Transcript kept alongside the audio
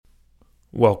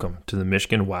Welcome to the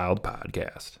Michigan Wild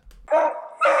Podcast.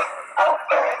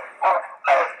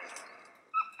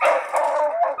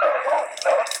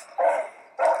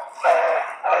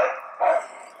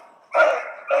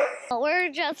 We're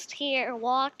just here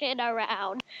walking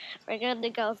around. We're going to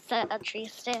go set a tree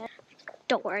stand.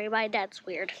 Don't worry, my dad's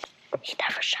weird. He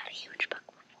never shot a huge buck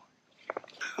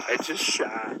before. I just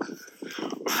shot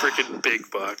a freaking big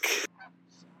buck.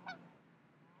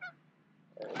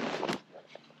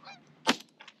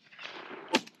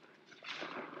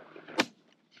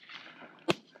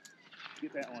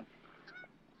 Get that one.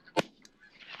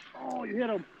 Oh, you hit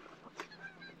him.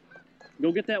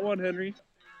 Go get that one, Henry.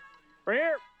 Right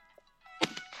here.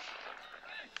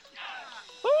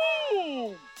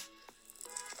 Boom!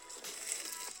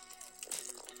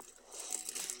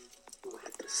 Look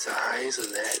at the size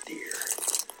of that deer.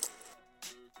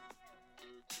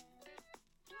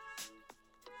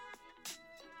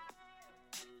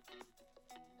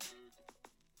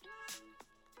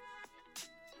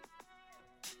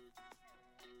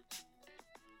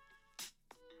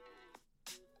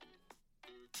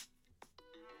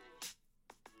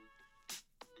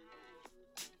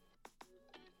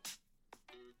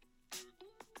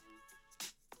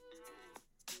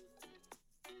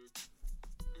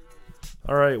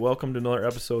 All right, welcome to another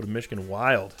episode of Michigan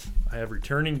Wild. I have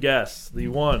returning guests, the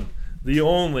one, the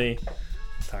only,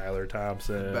 Tyler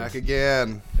Thompson. Back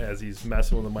again. As he's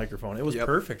messing with the microphone. It was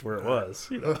perfect where it was.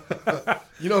 You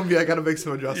know me, I gotta make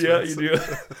some adjustments. Yeah, you do.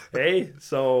 Hey,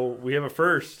 so we have a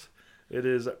first.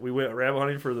 We went rabbit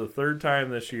hunting for the third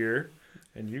time this year,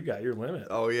 and you got your limit.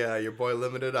 Oh yeah, your boy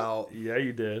limited out. Yeah,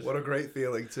 you did. What a great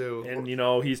feeling too. And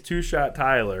he's two-shot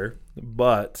Tyler,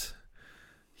 but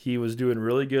he was doing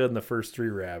really good in the first three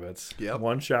rabbits. Yep.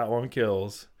 One shot, one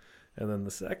kills. And then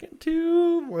the second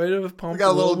two might have pumped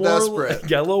got a little more, desperate.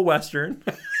 Got a little Western.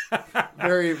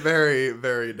 Very, very,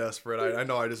 very desperate. I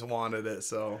know I just wanted it,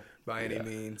 so by any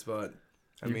means, but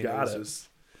it was just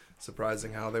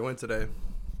surprising how they went today.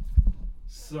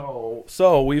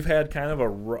 So we've had kind of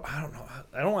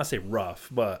I don't want to say rough,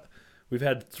 but we've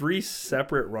had three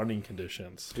separate running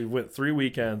conditions. We went 3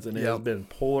 weekends, and it has been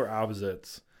polar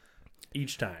opposites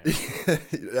each time.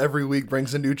 Every week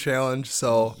brings a new challenge,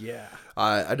 so yeah.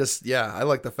 I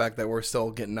like the fact that we're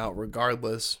still getting out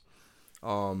regardless.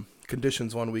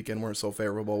 Conditions one weekend weren't so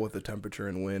favorable with the temperature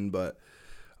and wind, but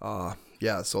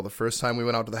so the first time we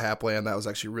went out to the Hapland, that was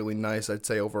actually really nice. I'd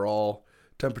say overall,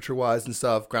 temperature-wise and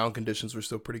stuff, ground conditions were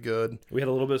still pretty good. We had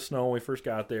a little bit of snow when we first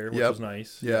got there, which was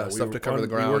nice. Yeah, stuff to cover the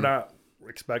ground. We were not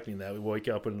expecting that. We wake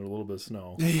up in a little bit of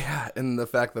snow. Yeah, and the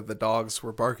fact that the dogs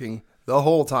were barking the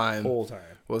whole time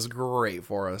was great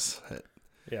for us.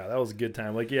 Yeah, that was a good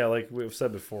time. Like we've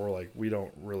said before, we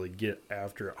don't really get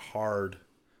after it hard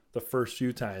the first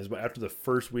few times, but after the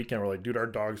first weekend, we're like, dude, our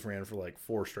dogs ran for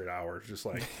 4 straight hours, just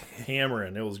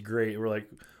hammering. It was great. We're like,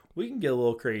 we can get a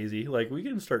little crazy. We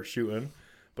can start shooting.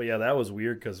 But yeah, that was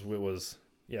weird because it was,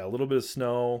 a little bit of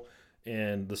snow,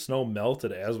 and the snow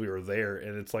melted as we were there,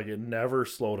 and it's it never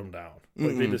slowed them down.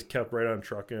 They just kept right on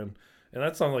trucking. And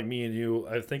that's something like me and you.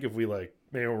 I think if we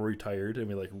maybe we're retired and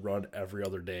we run every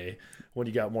other day, when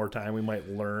you got more time, we might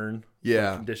learn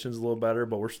conditions a little better.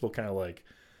 But we're still kind of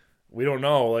we don't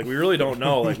know. We really don't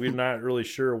know. We're not really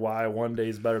sure why one day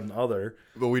is better than the other.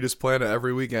 But we just plan it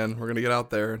every weekend. We're gonna get out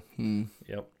there and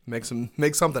make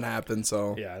something happen.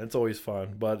 So yeah, and it's always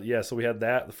fun. But yeah, so we had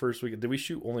that the first weekend. Did we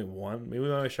shoot only one? Maybe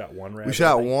we only shot one rabbit. We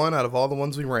shot one out of all the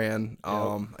ones we ran.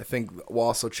 I think we'll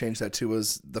also change that too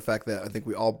was the fact that I think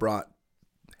we all brought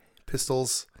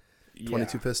pistols,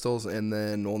 22 pistols, and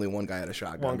then only one guy had a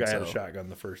shotgun. One guy had a shotgun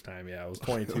the first time. Yeah, it was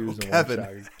 22s and Kevin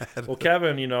one shotgun. Well,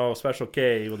 Kevin, Special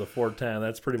K with a 410.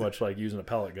 That's pretty much like using a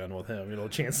pellet gun with him.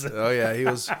 Chances. Oh yeah, he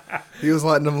was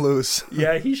letting them loose.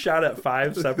 Yeah, he shot at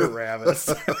 5 separate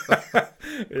rabbits.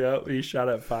 Yep, he shot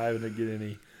at 5 and didn't get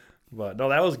any. But no,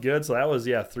 that was good. So that was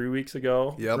 3 weeks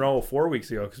ago. Yep. No, 4 weeks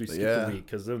ago because we skipped a week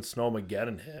because then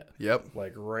Snowmageddon hit. Yep.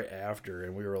 Right after,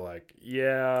 and we were like,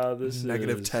 this is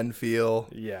negative 10 feel.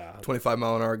 Yeah.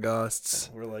 25-mile-an-hour gusts.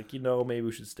 We're like, maybe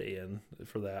we should stay in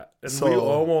for that.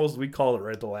 And we called it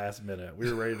right at the last minute. We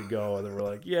were ready to go, and then we're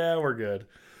like, we're good.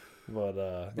 But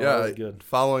that was good.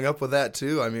 Following up with that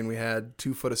too, we had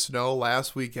 2 foot of snow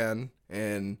last weekend,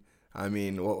 and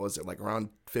what was it, around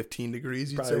 15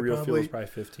 degrees, you'd say? Real feel was probably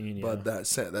 15, yeah. But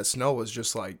that snow was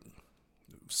just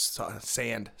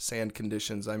sand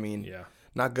conditions.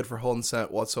 Not good for holding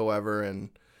scent whatsoever. And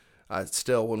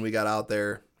still, when we got out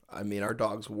there, our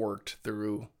dogs worked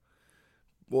through,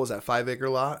 what was that, 5-acre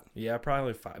lot? Yeah,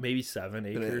 probably 5, maybe 7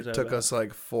 acres. It took us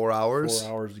 4 hours. 4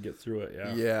 hours to get through it,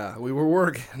 yeah. Yeah, we were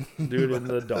working. Dude, and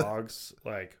the dogs,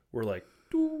 were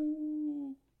doo.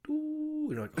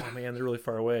 And you're like, oh man, they're really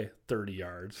far away. 30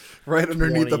 yards. Right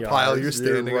underneath 20 the pile yards. you're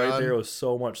standing right on. there was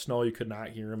so much snow you could not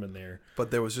hear them in there.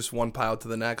 But there was just one pile to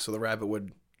the next, so the rabbit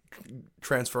would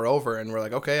transfer over, and we're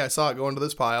like, okay, I saw it go into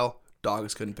this pile.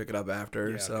 Dogs couldn't pick it up after.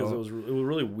 Yeah, so because it was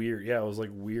really weird. Yeah, it was like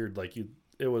weird. Like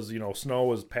it was, snow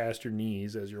was past your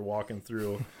knees as you're walking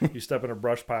through. You step in a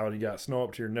brush pile and you got snow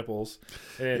up to your nipples,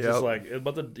 and it's just like.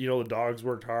 But the dogs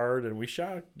worked hard, and we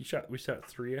shot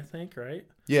 3, I think, right?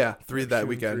 Yeah, 3 that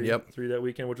weekend. Yep, 3 that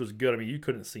weekend, which was good. I mean, you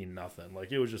couldn't see nothing.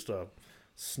 Like it was just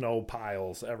snow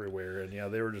piles everywhere,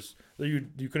 and they were just you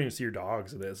couldn't even see your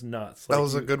dogs. And it's nuts. Like, that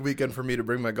was a good weekend for me to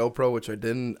bring my GoPro, which I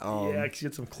didn't. Yeah, because you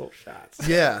had some close shots.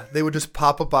 Yeah, they would just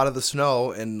pop up out of the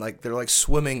snow, and like they're like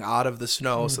swimming out of the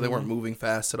snow, so they weren't moving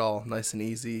fast at all. Nice and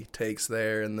easy takes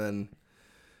there, and then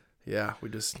we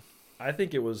just. I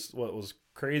think it was what was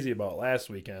crazy about last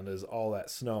weekend is all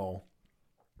that snow,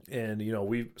 and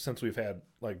since we've had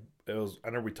like it was. I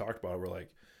know we talked about it. We're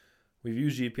like. We've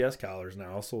used GPS collars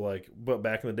now, so like, but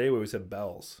back in the day we always had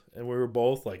bells, and we were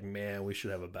both like, man, we should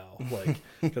have a bell, like,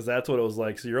 because that's what it was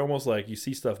like. So you're almost like you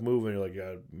see stuff moving, you're like,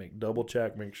 gotta double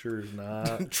check, make sure it's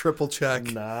not triple check,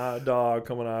 not a dog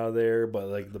coming out of there. But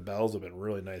like the bells have been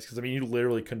really nice because I mean you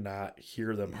literally could not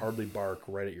hear them hardly bark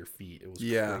right at your feet. It was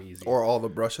crazy. Or all the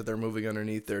brush that they're moving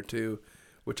underneath there too.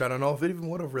 Which I don't know if it even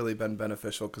would have really been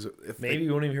beneficial because if maybe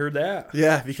you wouldn't even heard that.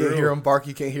 Yeah, if you can't hear them bark,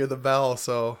 you can't hear the bell.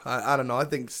 So I don't know. I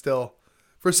think still,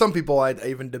 for some people, I'd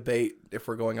even debate if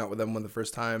we're going out with them the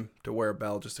first time to wear a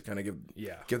bell just to kind of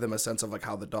give them a sense of like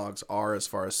how the dogs are as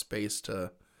far as space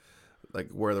to like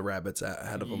where the rabbit's at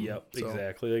ahead of them. Yep, so.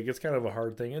 Exactly. Like it's kind of a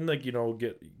hard thing, and like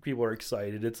people are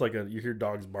excited. It's like you hear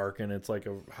dogs barking. It's like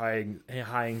a high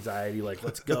anxiety. Like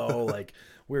let's go. Like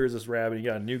where is this rabbit? You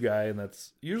got a new guy, and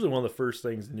that's usually one of the first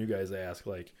things the new guys ask.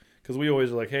 Like because we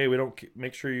always are like, hey, we don't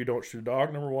make sure you don't shoot a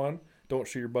dog. Number 1, don't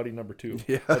shoot your buddy. Number 2.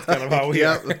 Yeah, that's kind of how we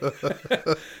are.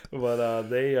 But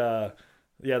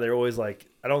they're always like,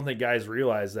 I don't think guys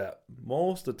realize that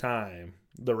most of the time.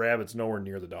 The rabbit's nowhere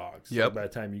near the dogs. Yep. By the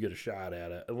time you get a shot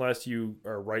at it, unless you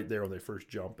are right there when they first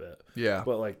jump it. Yeah.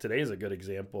 But like today's a good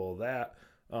example of that.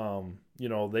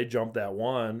 They jumped that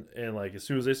one, and like as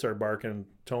soon as they started barking,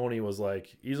 Tony was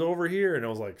like, he's over here, and it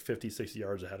was like 50, 60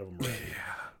 yards ahead of him. Right?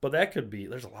 Yeah. But that could be.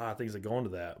 There's a lot of things that go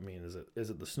into that. I mean, is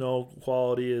it the snow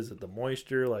quality? Is it the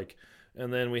moisture? Like,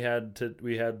 and then we had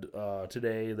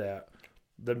today that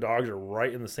them dogs are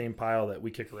right in the same pile that we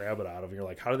kick a rabbit out of, and you're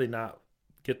like, how do they not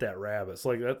get that rabbit? So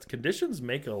like that conditions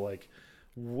make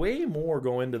way more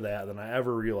go into that than I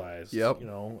ever realized. Yep.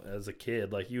 As a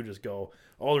kid, like you just go,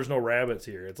 oh, there's no rabbits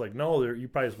here. It's like, no, you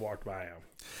probably just walked by them.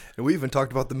 And we even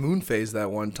talked about the moon phase that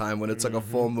one time when it's like a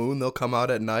full moon, they'll come out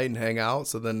at night and hang out.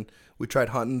 So then we tried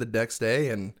hunting the next day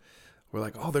and we're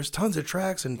like, oh, there's tons of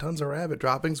tracks and tons of rabbit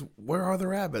droppings. Where are the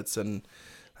rabbits? And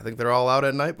I think they're all out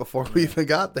at night before we even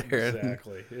got there.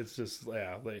 Exactly. It's just, we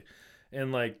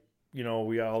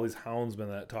got all these houndsmen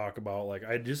that talk about, like,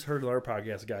 I just heard another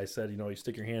podcast guy said, you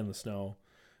stick your hand in the snow,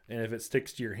 and if it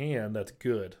sticks to your hand, that's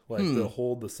good. Like, they'll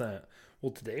hold the scent.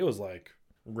 Well, today was, like,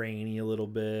 rainy a little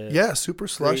bit. Yeah, super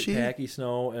slushy. Packy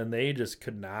snow, and they just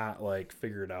could not, like,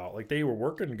 figure it out. Like, they were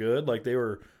working good. Like, they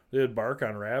would bark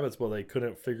on rabbits, but they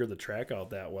couldn't figure the track out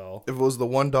that well. If it was the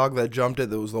one dog that jumped it,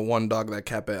 there was the one dog that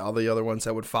kept it. All the other ones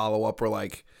that would follow up were,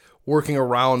 like, working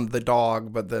around the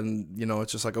dog, but then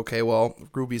it's just like, okay, well,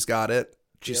 Ruby's got it,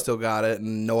 she's still got it,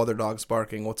 and no other dog's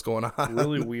barking. What's going on?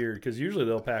 Really weird, because usually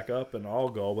they'll pack up and all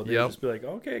go, but they'll just be like,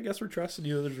 okay, I guess we're trusting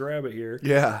you, there's a rabbit here.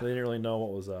 Yeah, they didn't really know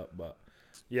what was up. But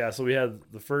yeah, so we had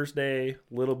the first day,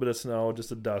 little bit of snow,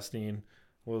 just a dusting,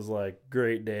 was like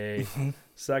great day.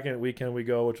 Second weekend we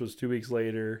go, which was 2 weeks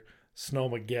later,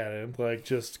 snowmageddon, like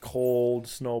just cold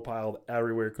snow piled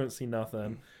everywhere, couldn't see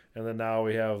nothing. And then now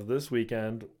we have this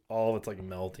weekend, all of it's like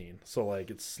melting. So like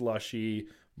it's slushy,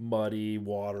 muddy,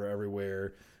 water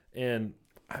everywhere. And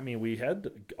I mean,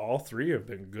 all 3 have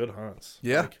been good hunts.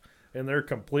 Yeah. And they're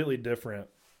completely different,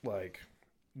 like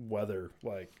weather,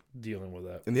 like dealing with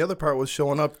it. And the other part was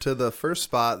showing up to the first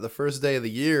spot, the first day of the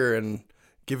year, and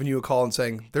giving you a call and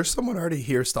saying, there's someone already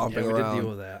here stomping around. Yeah, we did deal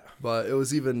with that. But it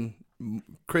was even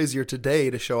crazier today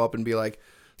to show up and be like,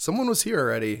 someone was here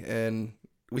already, and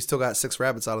we still got 6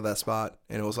 rabbits out of that spot.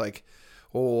 And it was like,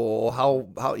 oh,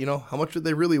 how much did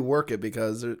they really work it?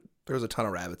 Because there's a ton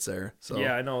of rabbits there. So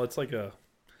yeah, I know. It's like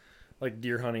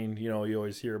deer hunting, you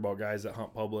always hear about guys that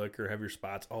hunt public or have your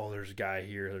spots. Oh, there's a guy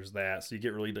here, there's that. So you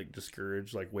get really like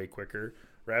discouraged like way quicker.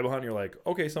 Rabbit hunting, you're like,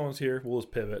 okay, someone's here, we'll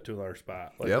just pivot to another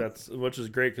spot. Like which is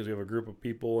great because we have a group of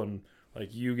people and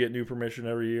like you get new permission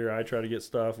every year. I try to get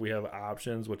stuff. We have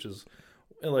options, which is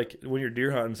And like when you're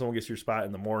deer hunting, someone gets your spot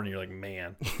in the morning, you're like,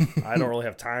 man, I don't really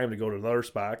have time to go to another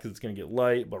spot because it's gonna get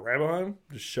light. But rabbit hunting,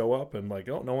 just show up and like,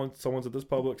 oh, someone's at this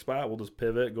public spot, we'll just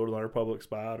pivot, go to another public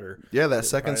spot. Or Yeah, that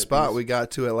second spot we got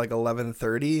to at like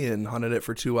 11:30 and hunted it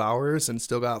for 2 hours and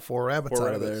still got 4 rabbits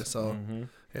out of there. So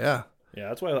yeah.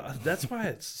 Yeah, that's why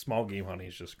it's small game hunting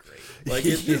is just great. Like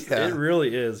it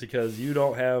really is, because you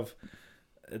don't have,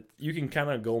 you can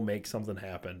kind of go make something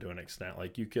happen to an extent.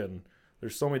 Like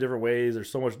there's so many different ways.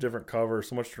 There's so much different cover,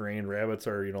 so much terrain. Rabbits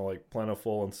are, like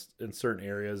plentiful in certain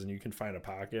areas, and you can find a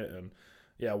pocket. And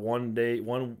yeah, one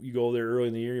you go there early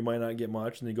in the year, you might not get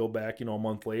much, and you go back, a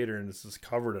month later, and it's just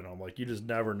covered in them. Like you just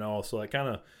never know. So that kind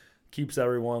of keeps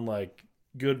everyone like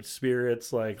good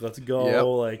spirits. Like let's go. Yep.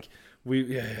 Like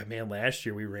last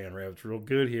year we ran rabbits real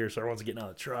good here, so everyone's getting out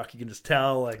of the truck. You can just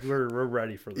tell like we're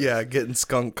ready for this. Yeah, getting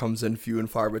skunk comes in few and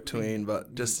far between,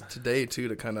 but just today too,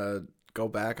 to kind of go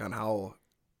back on how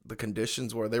the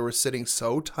conditions were. They were sitting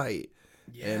so tight,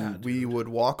 and we would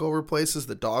walk over places,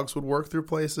 the dogs would work through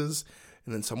places,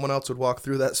 and then someone else would walk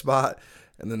through that spot,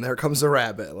 and then there comes a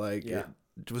rabbit. Like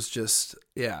it was just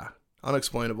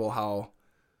unexplainable how.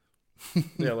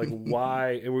 Yeah, like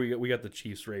why? And we got the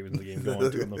Chiefs Ravens game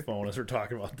going too on the phone as we're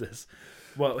talking about this.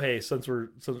 Well, hey, since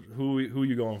who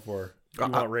you going for? You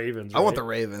want Ravens? Right? I want the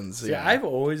Ravens. Yeah, I've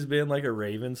always been like a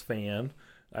Ravens fan.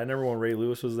 I remember when Ray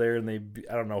Lewis was there, and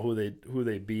I don't know who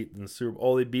they beat in the Super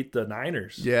Bowl. Oh, they beat the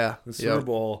Niners. Yeah, the Super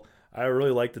Bowl. I really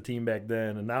liked the team back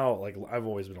then, and now like I've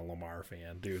always been a Lamar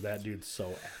fan, dude. That dude's so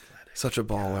athletic. Such a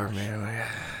baller, man.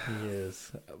 He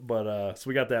is. But so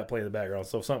we got that play in the background.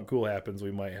 So if something cool happens,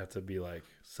 we might have to be like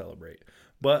celebrate.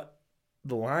 But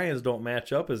the Lions don't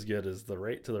match up as good as the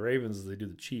Ravens as they do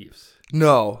the Chiefs.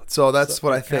 No, so that's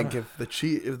what I think. If the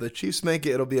Chiefs make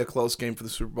it, it'll be a close game for the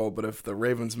Super Bowl. But if the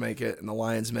Ravens make it and the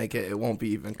Lions make it, it won't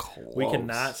be even close. We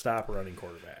cannot stop a running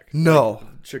quarterback. No, like,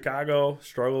 Chicago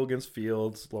struggled against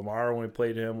Fields. Lamar, when we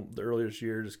played him earlier this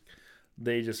year,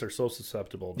 they just are so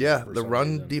susceptible. Yeah, the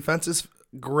run defense is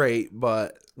great,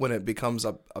 but when it becomes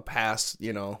a pass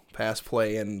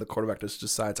play, and the quarterback just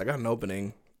decides I got an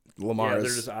opening. Lamar, they're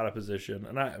just out of position,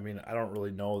 and I don't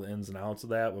really know the ins and outs of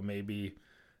that, but maybe.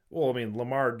 Well,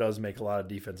 Lamar does make a lot of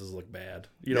defenses look bad.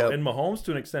 And Mahomes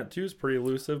to an extent too is pretty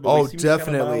elusive. But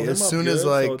definitely. As soon as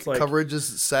coverage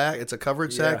is sack, it's a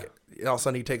coverage sack. All of a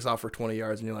sudden he takes off for 20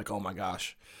 yards, and you're like, oh my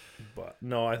gosh. But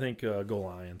no, I think go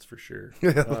Lions for sure.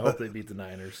 I hope they beat the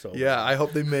Niners. So I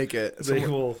hope they make it.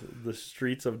 The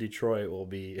streets of Detroit will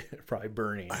be probably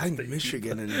burning. I think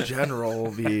Michigan in general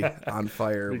will be on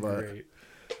fire.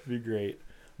 Be great.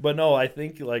 But no, I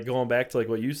think like going back to like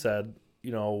what you said,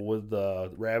 with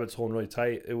the rabbits holding really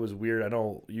tight, it was weird. I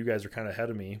know you guys are kind of ahead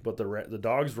of me, but the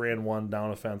dogs ran one down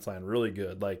a fence line really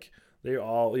good. Like they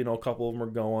all, a couple of them were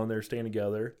going, they're staying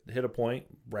together, hit a point,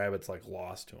 rabbits like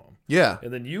lost to them. Yeah.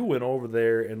 And then you went over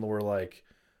there and were like,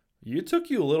 it took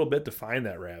you a little bit to find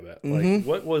that rabbit. Like,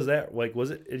 what was that? Like,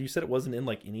 was it? You said it wasn't in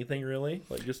like anything really,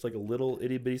 like just like a little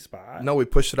itty bitty spot. No, we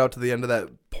pushed it out to the end of that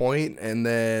point, and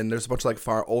then there's a bunch of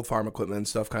like old farm equipment and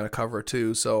stuff kind of cover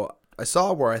too. So I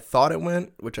saw where I thought it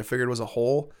went, which I figured was a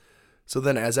hole. So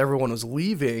then, as everyone was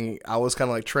leaving, I was kind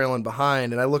of like trailing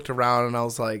behind, and I looked around and I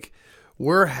was like,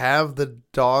 "Where have the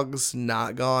dogs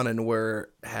not gone, and where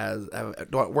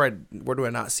do I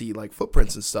not see like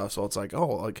footprints and stuff?" So it's like, oh,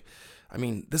 like.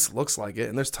 This looks like it,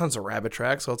 and there's tons of rabbit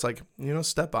tracks, so it's like,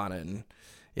 step on it. And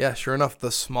yeah, sure enough,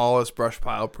 the smallest brush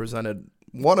pile presented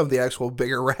one of the actual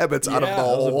bigger rabbits out of the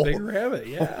whole big rabbit,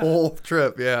 whole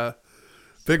trip. Yeah,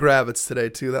 big rabbits today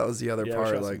too. That was the other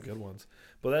part. Like some good ones.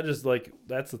 But that just like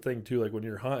that's the thing too. Like when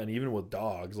you're hunting, even with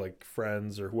dogs, like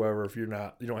friends or whoever, if you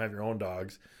don't have your own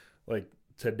dogs, like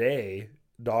today,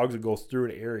 dogs would go through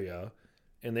an area.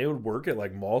 And they would work it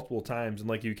like multiple times. And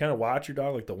like you kind of watch your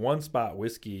dog, like the one spot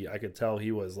Whiskey, I could tell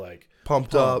he was like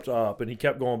pumped up. And he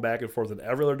kept going back and forth. And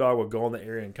every other dog would go in the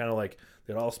area and kind of like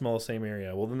they'd all smell the same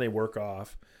area. Well, then they work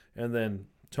off. And then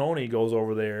Tony goes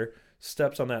over there,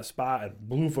 steps on that spot, and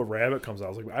bloof, a rabbit comes out. I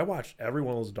was like, I watched every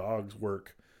one of those dogs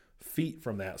work feet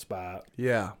from that spot.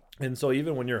 Yeah. And so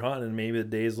even when you're hunting and maybe the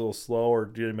day's a little slow or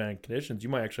due to bad conditions, you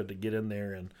might actually have to get in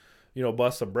there and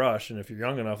bust some brush. And if you're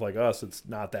young enough like us, it's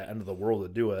not that end of the world to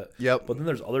do it. Yep. But then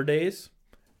there's other days,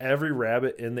 every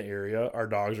rabbit in the area, our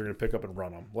dogs are going to pick up and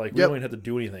run them. Like, we don't even have to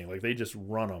do anything. Like, they just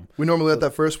run them. We normally let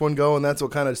that first one go, and that's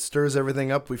what kind of stirs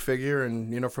everything up, we figure.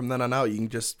 And, from then on out, you can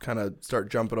just kind of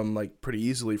start jumping them, like, pretty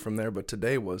easily from there. But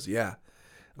today was,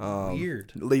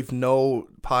 weird. Leave no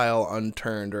pile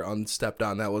unturned or unstepped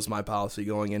on. That was my policy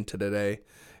going into today.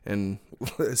 And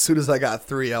as soon as I got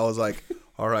 3, I was like,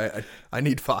 All right, I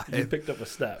need You 5. picked up a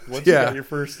step. Once you Yeah. got your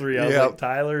first 3, I was Yep. like,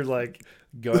 Tyler's like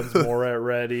guns more at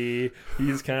ready.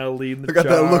 He's kind of leading the I got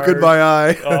charge. that look in my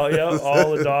eye. Oh yeah,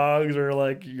 all the dogs are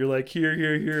like, you're like here.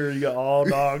 You got all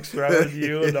dogs surrounding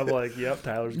you, and I'm like, yep,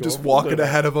 Tyler's going Just for the walking limit.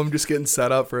 ahead of them, just getting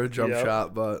set up for a jump Yep.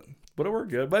 shot. But But it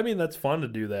worked good. But I mean, that's fun to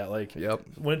do that. Like, yep,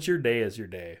 when it's your day, is your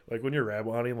day. Like when you're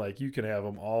rabbit hunting, like you can have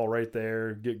them all right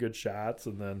there, get good shots,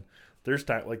 and then there's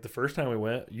time. Like the first time we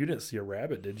went, you didn't see a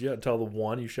rabbit, did you? Until the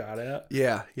one you shot at.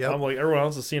 yeah, yep. I'm like, everyone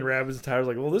else is seeing rabbits, and Tyler's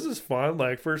like, well, this is fun.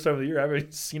 Like first time of the year, I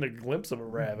haven't seen a glimpse of a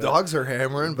rabbit. Dogs are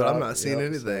hammering, but I'm Dog- not seeing yep,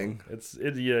 anything. So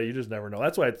yeah, you just never know.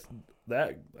 That's why it's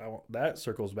that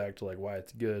circles back to like why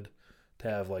it's good to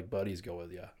have like buddies go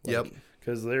with you. Yep.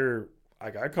 Because they're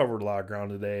like, I covered a lot of ground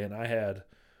today, and I had,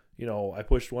 I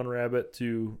pushed one rabbit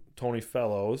to Tony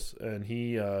Fellows, and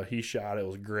he shot it. It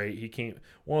was great. He came.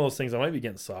 One of those things, I might be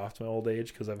getting soft in my old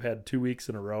age because I've had 2 weeks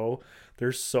in a row.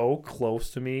 They're so close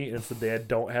to me, and it's the day I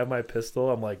don't have my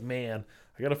pistol. I'm like, man,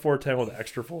 I got a 410 with an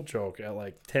extra full choke at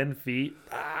like 10 feet.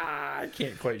 I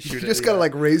can't quite shoot You it. just gotta yet.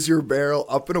 like raise your barrel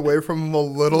up and away from them a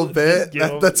little bit.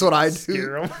 Get 'em, That's what I do.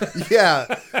 scare 'em.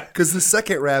 Yeah, because the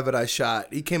second rabbit I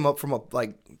shot, he came up from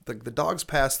the dogs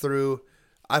passed through.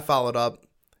 I followed up,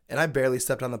 and I barely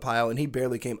stepped on the pile, and he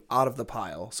barely came out of the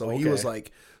pile. So he was Okay.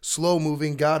 like slow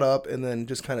moving, got up, and then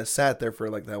just kind of sat there for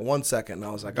like that 1 second. And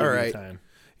I was like, Give all me right, time.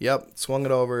 yep, swung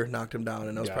it over, knocked him down,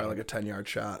 and it was Yeah. probably like a 10-yard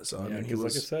shot. So I Yeah, mean, he 'cause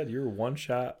was. like I said, you're one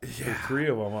shot for 3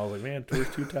 of them. I was like, man, where's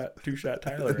two shot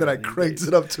Tyler? And then I at? And he cranked did.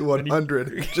 it up to And he- 100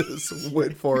 and just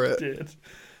went for He it. did.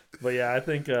 But yeah, I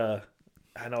think I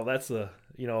know that's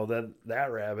that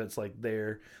rabbit's like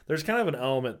there's kind of an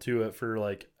element to it for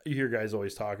like, you hear guys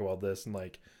always talk about this, and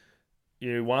like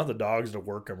you want the dogs to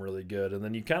work them really good, and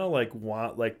then you kind of like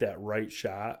want like that right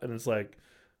shot, and it's like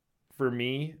for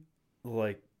me,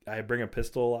 like I bring a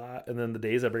pistol a lot, and then the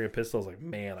days I bring a pistol, I was like,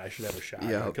 man, I should have a shot.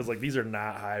 Yeah. Because like these are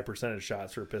not high percentage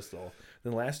shots for a pistol.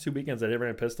 Then the last 2 weekends I did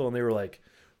bring a pistol, and they were like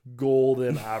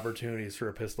golden opportunities for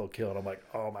a pistol kill, and I'm like,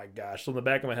 oh my gosh. So in the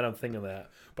back of my head I'm thinking that,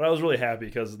 but I was really happy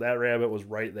because that rabbit was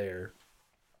right there,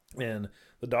 and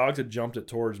the dogs had jumped it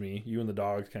towards me. You and the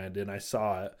dogs kind of did, and I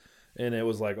saw it, and it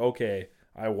was like, okay,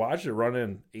 I watched it run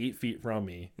in 8 feet from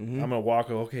me. I'm gonna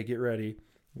walk, okay, get ready,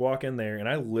 walk in there, and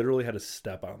I literally had to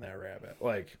step on that rabbit.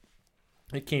 Like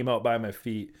it came out by my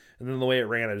feet, and then the way it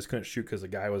ran, I just couldn't shoot because the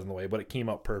guy was in the way, but it came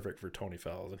out perfect for Tony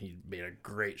Fellows, and he made a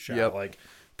great shot. Yep. Like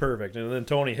perfect. And then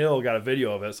Tony Hill got a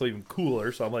video of it, so even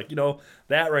cooler. So I'm like,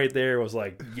 that right there was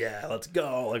like, yeah, let's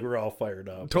go. Like we're all fired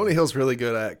up. Tony Hill's really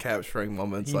good at capturing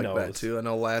moments He like that knows. too. I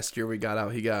know last year he got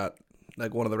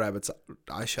like one of the rabbits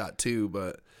I shot too,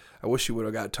 but I wish he would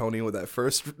have got Tony with that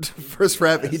first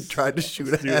rabbit he tried to shoot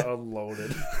Dude, at.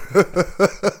 unloaded.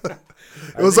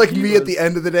 It was like me at the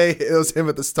end of the day. It was him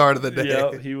at the start of the day.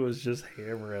 Yeah, he was just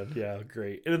hammering. Yeah,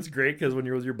 great. And it's great because when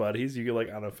you're with your buddies, you get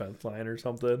like on a fence line or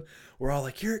something. We're all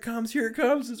like, here it comes,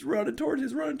 it's running towards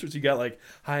you. You got like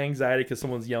high anxiety because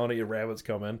someone's yelling at you, rabbit's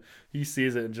coming. He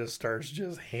sees it and just starts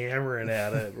just hammering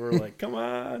at it. We're like, come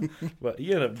on. But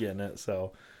he ended up getting it.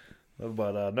 So,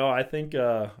 but no, I think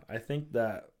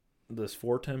that this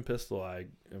 410 pistol I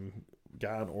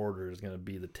got on order is going to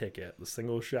be the ticket, the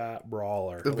single shot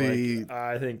brawler.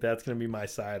 I think that's going to be my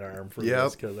sidearm for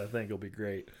this because I think it'll be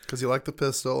great. Because you like the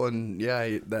pistol, and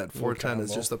yeah, that 410 is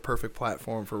combo. just the perfect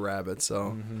platform for rabbits.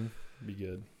 So Be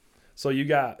good. So we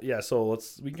can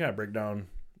kind of break down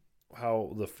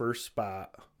how the first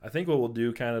spot. I think what we'll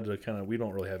do we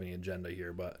don't really have any agenda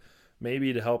here, but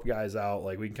maybe to help guys out,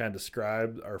 like we can kind of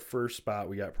describe our first spot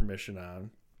we got permission on,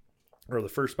 or the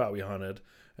first spot we hunted,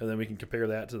 and then we can compare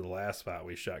that to the last spot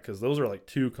we shot, because those are like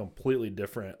two completely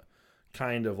different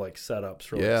kind of like setups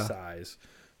for like size.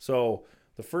 So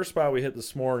the first spot we hit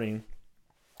this morning,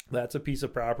 that's a piece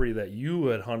of property that you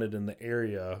had hunted in the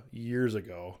area years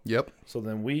ago. Yep. So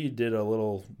then we did a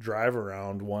little drive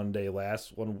around one day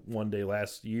last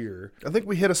year. I think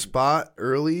we hit a spot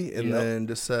early and Yep. then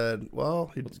just said,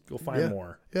 well, Let's go find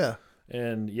more. Yeah.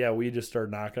 And yeah, we just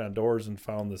started knocking on doors and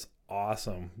found this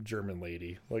awesome German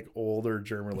lady, like older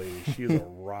German lady. She was a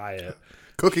riot.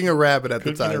 Cooking a rabbit at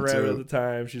the Cooking a time, rabbit too. at the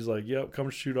time. She's like, yep, come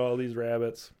shoot all these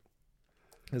rabbits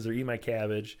because they're eating my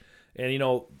cabbage. And,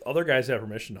 other guys have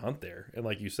permission to hunt there. And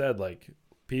like you said, like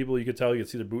people, you could tell, you could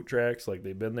see the boot tracks. Like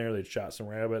they'd been there, they'd shot some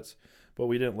rabbits. But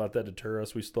we didn't let that deter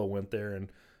us. We still went there and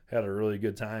had a really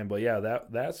good time. But yeah,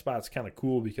 that spot's kind of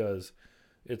cool because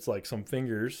it's like some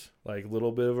fingers, like a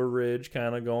little bit of a ridge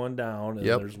kind of going down, and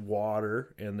there's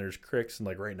water and there's creeks, and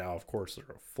like right now, of course,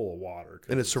 they're full of water.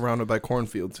 And it's surrounded by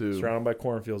cornfield, too. Surrounded by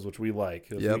cornfields, which we like.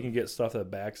 If we can get stuff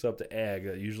that backs up to ag,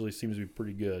 that usually seems to be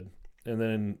pretty good. And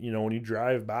then, when you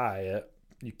drive by it,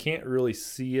 you can't really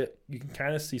see it. You can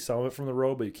kind of see some of it from the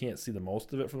road, but you can't see the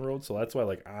most of it from the road. So that's why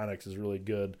like Onyx is really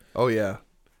good Oh yeah.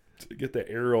 to get the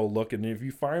aerial look. And if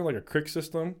you find like a creek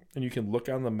system and you can look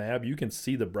on the map, you can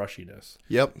see the brushiness.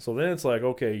 Yep. So then it's like,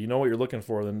 okay, you know what you're looking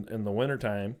for in the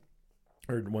wintertime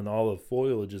or when all the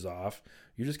foliage is off.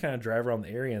 You just kind of drive around the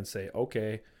area and say,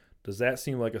 okay, does that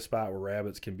seem like a spot where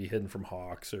rabbits can be hidden from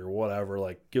hawks or whatever?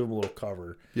 Like give them a little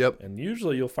cover. Yep. And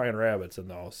usually you'll find rabbits in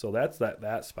those. So that's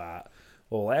that spot.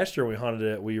 Well, last year we hunted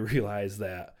it, we realized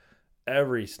that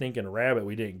every stinking rabbit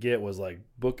we didn't get was like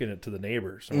booking it to the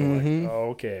neighbors. So we're like, oh,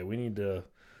 okay, we need to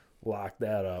lock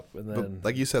that up. And then, But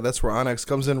like you said, that's where Onyx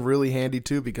comes in really handy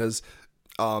too, because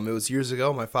it was years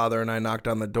ago. My father and I knocked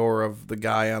on the door of the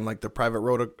guy on like the private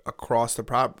road across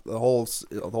the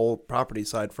whole property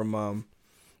side from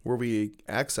where we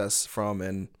access from,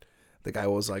 and the guy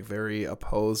was like very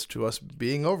opposed to us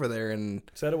being over there, and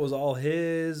said it was all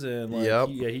his, and like, Yep.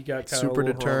 he got kind of super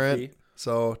deterrent.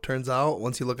 So turns out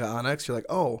once you look at Onyx, you're like,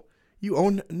 oh, you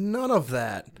own none of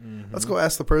that. Let's go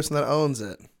ask the person that owns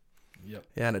it. Yep.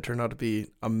 Yeah, and it turned out to be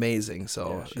amazing. So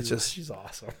Yeah, it's just she's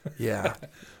awesome. yeah,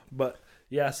 But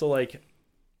yeah, so like,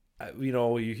 you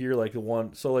know, you hear like the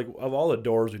one. So like, of all the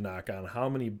doors we knock on, how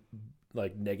many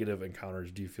like negative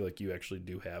encounters do you feel like you actually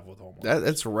do have with homeowners?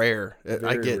 that's rare. I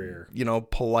Very get rare.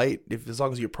 polite. If as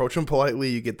long as you approach them politely,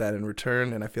 you get that in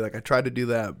return. And I feel like I tried to do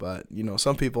that, but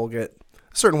some people get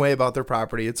a certain way about their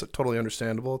property. It's totally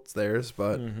understandable. It's theirs,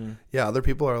 but yeah, other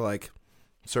people are like,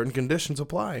 certain conditions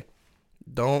apply.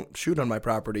 Don't shoot on my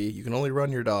property. You can only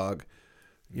run your dog,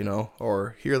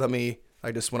 or here,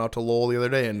 I just went out to Lowell the other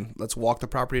day and let's walk the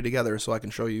property together so I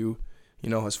can show you,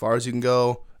 as far as you can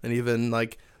go, and even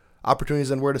like opportunities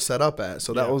and where to set up at.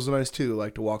 So that Yeah. was nice too,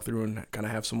 like to walk through and kind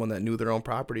of have someone that knew their own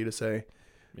property to say,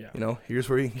 Yeah. here's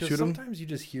where you can Because shoot them. sometimes you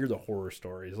just hear the horror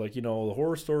stories. Like, the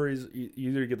horror stories, you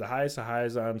either get the highest of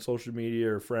highs on social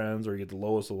media or friends, or you get the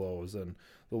lowest of lows. And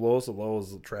the lowest of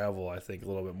lows will travel, I think, a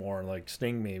little bit more and like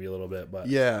sting maybe a little bit. But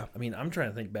Yeah. I mean, I'm trying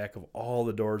to think back of all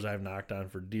the doors I've knocked on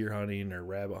for deer hunting or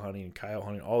rabbit hunting and coyote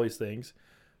hunting, all these things.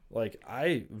 Like,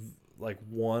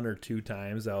 one or two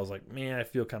times I was like, man, I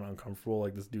feel kind of uncomfortable.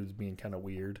 Like, this dude's being kind of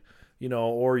weird,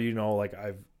 or, like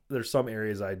there's some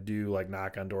areas I do like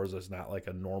knock on doors that's not like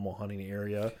a normal hunting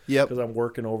area. Yep. Because I'm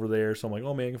working over there. So I'm like,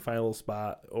 oh man, I can find a little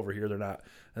spot over here. They're not.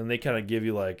 And they kind of give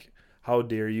you like, how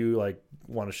dare you like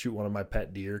want to shoot one of my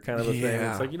pet deer kind of a thing.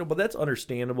 Yeah. It's like, but that's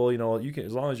understandable. You can,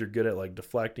 as long as you're good at like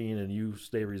deflecting and you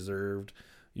stay reserved,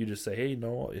 you just say,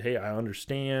 hey, I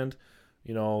understand,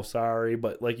 sorry.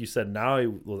 But like you said, now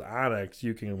with Onyx,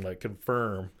 you can like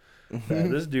confirm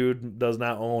that this dude does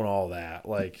not own all that.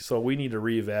 Like, so we need to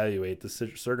reevaluate the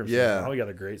circumstances. Yeah. Now we got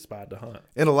a great spot to hunt.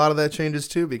 And a lot of that changes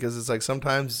too, because it's like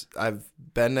sometimes I've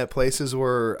been at places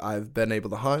where I've been able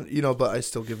to hunt, but I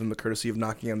still give them the courtesy of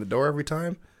knocking on the door every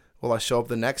time. Well, I show up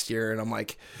the next year and I'm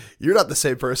like, you're not the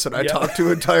same person I talked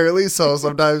to entirely. So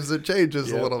sometimes it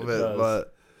changes a Yep, little it bit. does.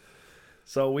 But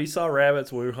So we saw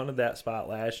rabbits when we hunted that spot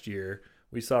last year.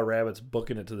 We saw rabbits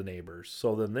booking it to the neighbors.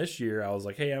 So then this year I was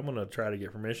like, hey, I'm going to try to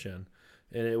get permission.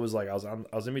 And it was like I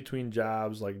was in between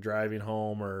jobs, like driving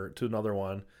home or to another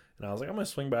one. And I was like, I'm going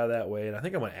to swing by that way. And I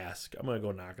think I'm going to ask. I'm going to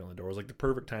go knock on the door. It was like the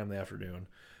perfect time in the afternoon.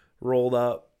 Rolled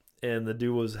up, and the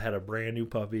dude had a brand new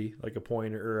puppy, like a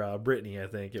pointer, or Brittany, I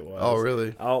think it was. Oh,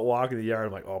 really? Out walking the yard.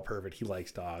 I'm like, oh, perfect. He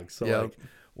likes dogs. So Yep. like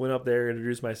went up there,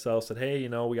 introduced myself, said, hey,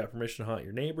 we got permission to hunt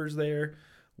your neighbors there.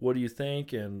 What do you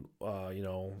think? And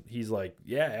he's like,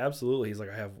 yeah, absolutely. He's like,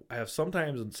 I have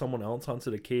sometimes, and someone else hunts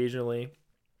it occasionally,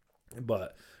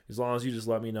 but as long as you just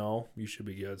let me know, you should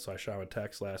be good. So I shot him a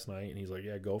text last night, and he's like,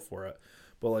 yeah, go for it.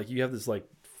 But like, you have this like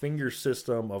finger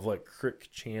system of like creek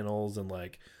channels and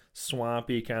like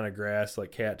swampy kind of grass,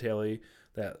 like cattaily,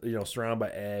 that surrounded by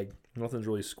ag. Nothing's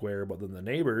really square, but then the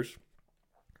neighbors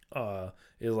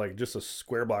is like just a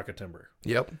square block of timber.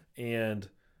 Yep. And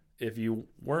if you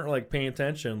weren't like paying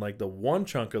attention, like the one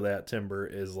chunk of that timber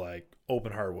is like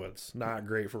open hardwoods. Not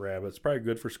great for rabbits. Probably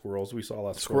good for squirrels. We saw a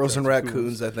lot of Squirrels and tracks,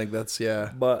 raccoons, I think that's,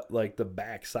 yeah. But like the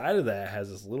back side of that has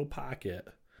this little pocket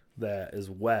that is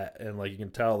wet, and like you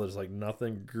can tell there's like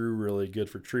nothing grew really good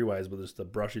for tree wise, but there's the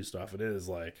brushy stuff. And it is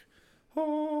like,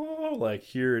 oh, like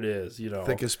here it is,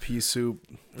 Thick as pea soup.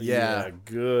 Yeah.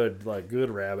 good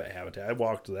rabbit habitat. I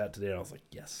walked to that today and I was like,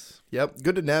 yes. Yep.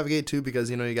 Good to navigate too, because,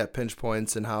 you got pinch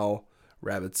points and how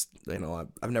rabbits,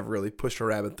 I've never really pushed a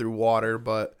rabbit through water,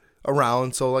 but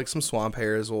around. So like some swamp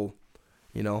hares will,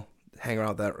 hang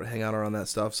out around that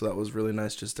stuff. So that was really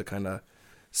nice just to kind of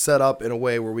set up in a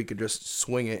way where we could just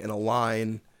swing it in a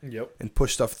line Yep. and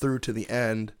push stuff through to the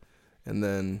end. And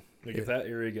then Like if that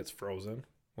area gets frozen,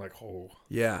 Like, oh.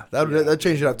 Yeah, that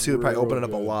changed it up too. Probably open it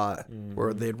up a lot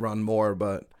where they'd run more.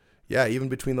 But yeah, even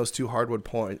between those two hardwood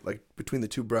point, like between the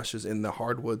two brushes in the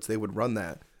hardwoods, they would run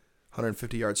that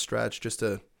 150-yard stretch just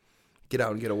to get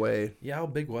out and get away. Yeah, how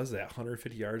big was that?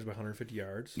 150 yards by 150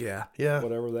 yards? Yeah.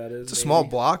 Whatever that is. It's a small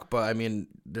block, but I mean,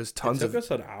 there's tons of. It took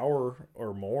us an hour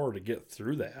or more to get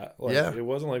through that. Like, it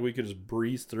wasn't like we could just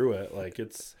breeze through it. Like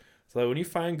it's so when you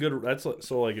find good,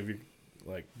 so like if you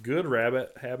like good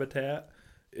rabbit habitat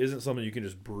isn't something you can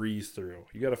just breeze through.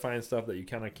 You got to find stuff that you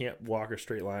kind of can't walk a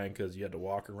straight line because you had to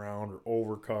walk around or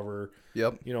over cover.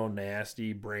 Yep.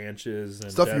 Nasty branches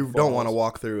and stuff you deadfalls. Don't want to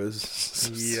walk through is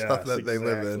stuff that they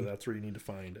live in. That's where you need to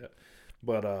find it.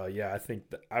 But I think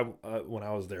that when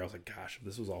I was there, I was like, gosh, if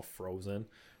this was all frozen,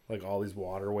 like all these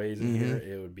waterways in here,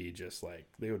 it would be just like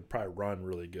they would probably run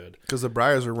really good. Because the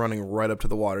briars are running right up to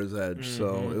the water's edge,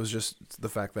 so it was just the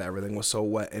fact that everything was so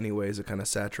wet anyways, it kind of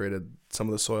saturated some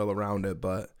of the soil around it.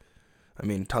 But I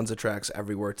mean, tons of tracks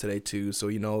everywhere today too. So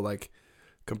like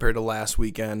compared to last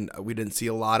weekend, we didn't see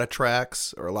a lot of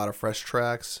tracks or a lot of fresh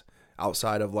tracks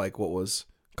outside of like what was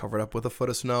covered up with a foot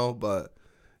of snow. But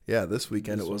yeah, this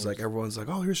weekend it was like everyone's like,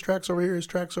 oh, here's tracks over here, here's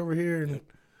tracks over here, and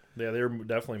yeah, they were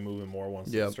definitely moving more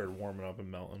once they started warming up and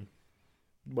melting.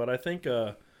 But I think,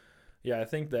 I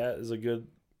think that is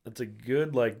a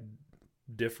good like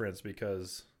difference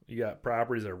because you got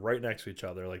properties that are right next to each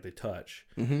other, like they touch,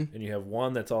 and you have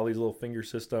one that's all these little finger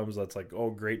systems that's like, oh,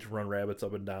 great to run rabbits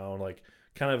up and down, like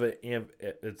kind of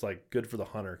it's like good for the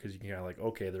hunter because you can kind of like,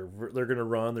 okay, they're gonna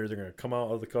run, they're gonna come out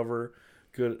of the cover,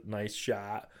 good, nice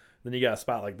shot. Then you got a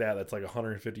spot like that that's like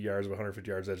 150 yards by 150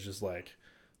 yards that's just like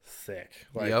thick.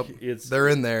 Like they're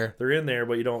in there,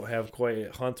 but you don't have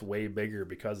quite hunt's way bigger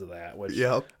because of that, which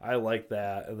I like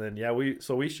that. And then we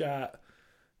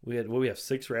have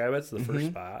 6 rabbits the first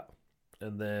spot,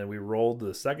 and then we rolled to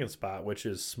the second spot, which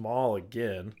is small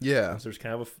again. So there's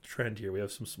kind of a trend here. We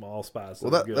have some small spots.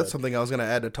 That's something I was going to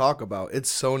add to talk about.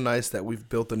 It's so nice that we've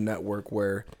built a network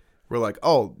where we're like,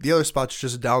 oh, the other spot's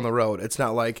just down the road. It's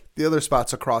not like the other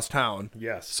spot's across town.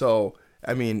 Yes. So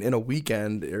I mean, in a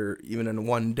weekend or even in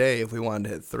one day, if we wanted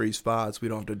to hit 3 spots, we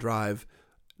don't have to drive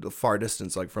the far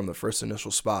distance like from the first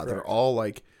initial spot. Correct. They're all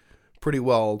like pretty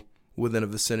well within a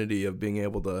vicinity of being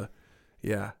able to,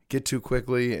 get to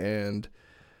quickly. And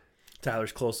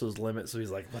Tyler's close to his limit, so he's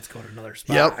like, let's go to another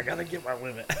spot. I got to get my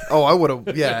limit. Oh, I would have,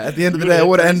 at the end of the day, I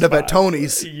would have ended up at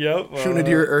Tony's shooting a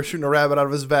deer or shooting a rabbit out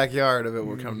of his backyard if it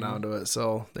were coming down to it.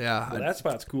 So, that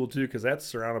spot's cool, too, because that's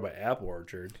surrounded by apple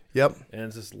orchard. Yep. And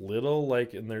it's this little,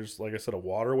 and there's, like I said, a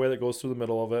waterway that goes through the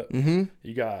middle of it.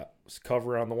 You got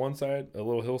cover on the one side, a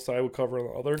little hillside with cover on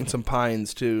the other. And some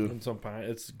pines, too.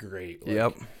 It's great.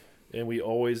 And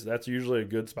that's usually a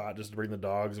good spot just to bring the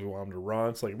dogs if we want them to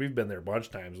run. It's like we've been there a bunch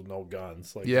of times with no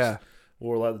guns.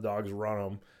 We'll let the dogs run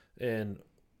them. And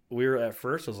we were at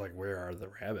first, I was like, where are the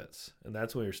rabbits? And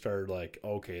that's when we started like,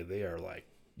 okay, they are like,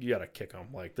 you got to kick them.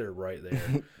 Like they're right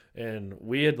there. And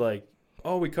we had like,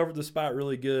 we covered the spot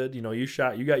really good. You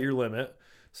got your limit.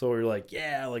 So we were like,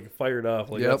 fired up.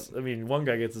 Like, one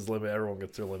guy gets his limit, everyone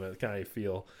gets their limit. Kind of how you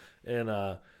feel.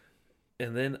 And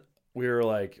then we were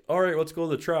like, all right, let's go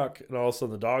to the truck. And all of a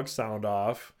sudden the dogs sound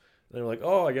off. And they're like,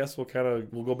 oh, I guess we'll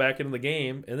go back into the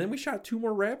game. And then we shot 2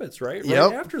 more rabbits, right?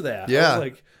 Right after that. Yeah. I was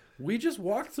like, we just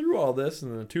walked through all this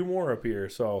and then 2 more up here.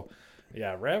 So,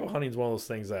 rabbit hunting is one of those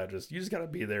things that you just got to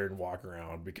be there and walk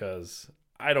around because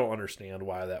I don't understand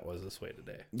why that was this way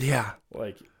today. Yeah.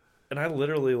 And I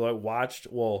literally watched,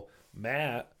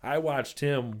 Matt, I watched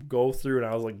him go through and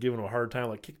I was like giving him a hard time,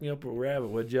 like, kick me up a rabbit,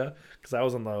 would you? Because I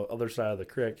was on the other side of the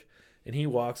creek. And he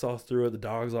walks all through it. The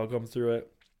dogs all come through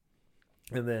it.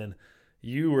 And then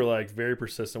you were like very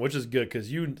persistent, which is good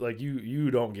because you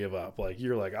don't give up. Like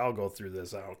you're like, I'll go through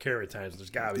this. I don't care at times.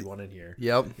 There's got to be one in here.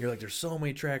 Yep. You're like, there's so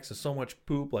many tracks and so much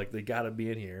poop. Like they got to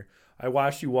be in here. I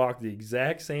watched you walk the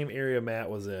exact same area Matt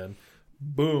was in.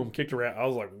 Boom, kicked around. I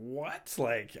was like, what?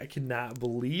 Like I cannot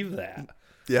believe that.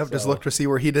 Yep, just looked to see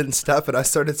where he didn't step, and I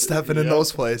started stepping in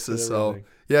those places. So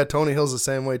Tony Hill's the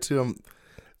same way too. I'm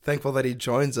thankful that he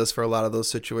joins us for a lot of those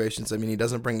situations. I mean, he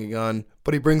doesn't bring a gun,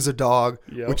 but he brings a dog,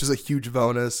 which is a huge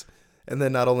bonus. And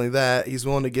then not only that, he's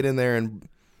willing to get in there and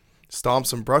stomp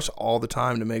some brush all the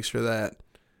time to make sure that,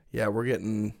 we're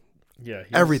getting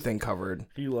everything covered.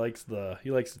 He likes the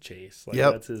chase.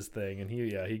 That's his thing. And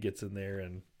he gets in there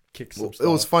and kicks some stuff. It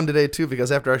was fun today too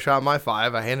because after I shot my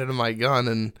 5, I handed him my gun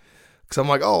and. Because I'm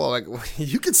like,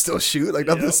 you can still shoot. Like,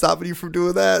 nothing's stopping you from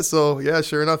doing that. So,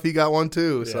 sure enough, he got one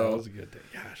too. So it was a good day.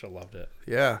 Gosh, I loved it.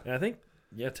 Yeah. And I think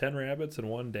Yeah, 10 rabbits in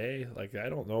one day. Like, I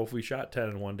don't know if we shot 10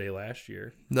 in one day last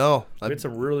year. No. We had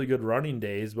some really good running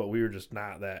days, but we were just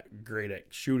not that great at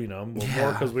shooting them. Well,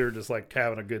 more because we were just, like,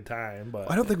 having a good time. But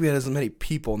I don't think we had as many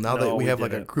people now that we have,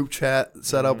 like, a group chat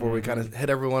set up where we kind of hit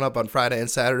everyone up on Friday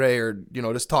and Saturday or,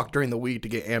 just talk during the week to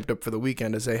get amped up for the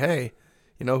weekend to say, hey,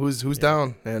 who's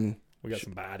down? And we got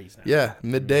some bodies now. Yeah,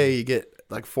 midday you get,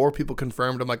 like, 4 people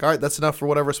confirmed. I'm like, all right, that's enough for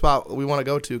whatever spot we want to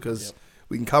go to because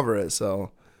we can cover it,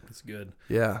 so. It's good.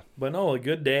 Yeah. But no, a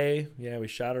good day. Yeah, we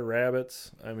shot our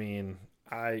rabbits. I mean,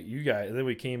 you guys, and then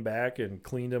we came back and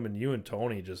cleaned them, and you and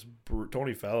Tony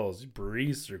Tony Fellows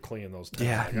breezed through cleaning those.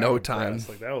 Yeah, no time.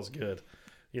 Like, that was good.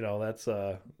 That's,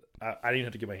 I didn't even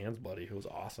have to get my hands bloody. It was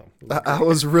awesome. I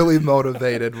was really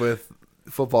motivated with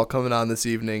football coming on this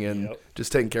evening and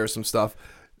just taking care of some stuff.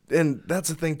 And that's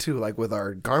the thing, too, like with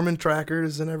our Garmin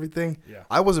trackers and everything. Yeah.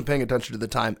 I wasn't paying attention to the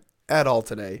time at all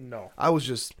today. No. I was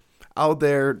just out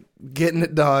there getting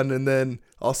it done, and then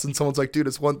all of a sudden someone's like, dude,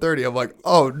 it's 1:30. I'm like,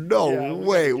 oh, no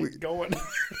way. We going.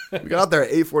 We got out there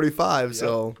at 8:45,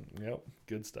 so. Yep,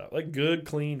 good stuff. Like, good,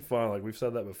 clean fun. Like, we've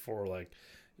said that before. Like,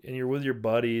 and you're with your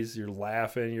buddies, you're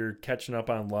laughing, you're catching up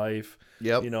on life.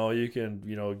 Yep. You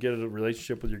can, get a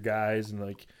relationship with your guys. And,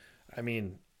 like, I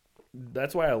mean,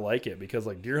 that's why I like it because,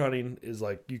 like, deer hunting is,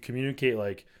 like, you communicate,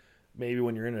 like, maybe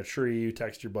when you're in a tree, you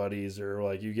text your buddies or,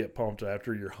 like, you get pumped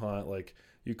after your hunt, like,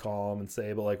 you call them and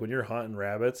say, but like when you're hunting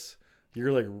rabbits,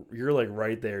 you're like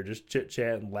right there, just chit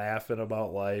chatting, laughing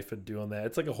about life and doing that.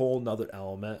 It's like a whole nother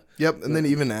element. Yep. And then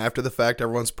even after the fact,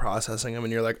 everyone's processing them,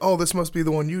 and you're like, "Oh, this must be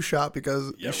the one you shot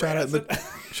because you shot it in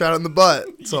the butt."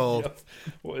 So,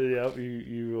 yep.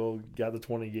 You got the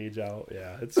 20 gauge out.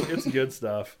 Yeah, it's good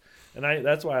stuff. And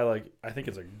that's why I think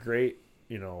it's a great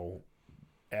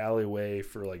alleyway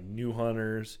for like new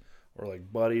hunters or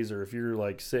like buddies, or if you're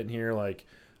like sitting here like,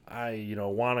 I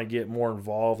want to get more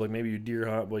involved, like maybe you deer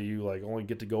hunt but you like only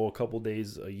get to go a couple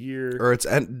days a year, or it's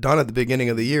done at the beginning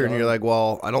of the year and you're like,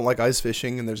 well, I don't like ice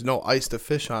fishing and there's no ice to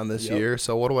fish on this year,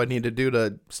 so what do I need to do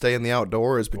to stay in the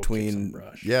outdoors between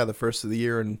the first of the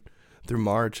year and through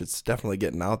March? It's definitely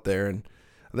getting out there. And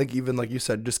I think even like you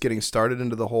said, just getting started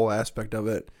into the whole aspect of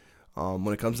it,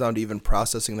 when it comes down to even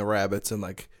processing the rabbits and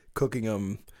like cooking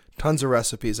them, tons of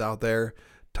recipes out there,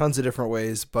 tons of different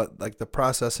ways, but like the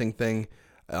processing thing,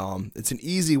 it's an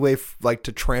easy way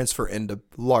to transfer into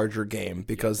larger game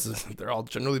because they're all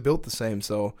generally built the same.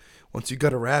 So once you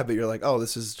gut a rabbit, you're like, oh,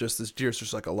 this deer's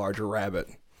just like a larger rabbit,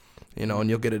 and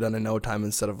you'll get it done in no time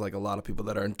instead of like a lot of people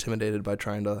that are intimidated by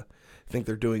trying to think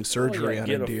they're doing surgery on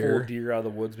a deer. Get a full deer out of the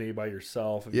woods maybe by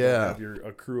yourself. If you don't have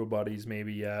a crew of buddies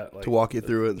maybe yet. Like, to walk you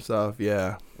through it and stuff,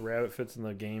 yeah. The rabbit fits in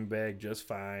the game bag just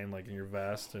fine, like in your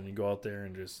vest, and you go out there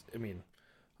and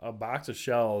a box of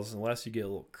shells, unless you get a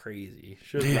little crazy,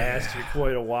 should last you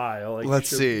quite a while. Like, let's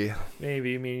see.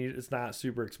 Maybe, it's not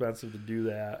super expensive to do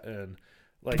that, and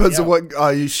like depends on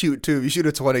what you shoot too. If you shoot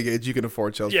a 20 gauge, you can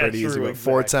afford shells pretty easy. But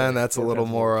 410, that's a little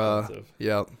more.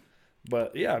 Yep.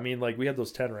 But yeah, like we had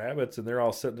those 10 rabbits, and they're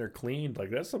all sitting there cleaned.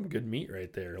 Like, that's some good meat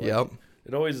right there. Like, yep.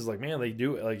 It always is like, man, they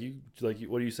do it.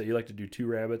 What do you say? You like to do 2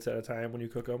 rabbits at a time when you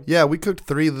cook them? Yeah, we cooked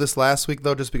 3 this last week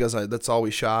though, just because that's all we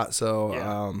shot.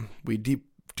 So we deep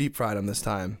fried them this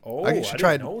time. Oh, I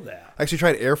didn't know that. I actually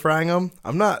tried air frying them.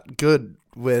 I'm not good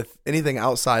with anything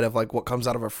outside of like what comes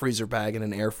out of a freezer bag in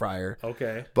an air fryer.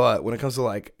 Okay. But when it comes to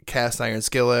like cast iron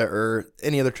skillet or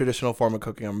any other traditional form of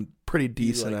cooking, I'm pretty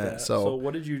decent at it. So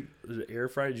what did you air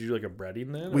fry? Did you do like a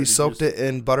breading then? We soaked it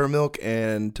in buttermilk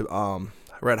and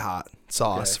red hot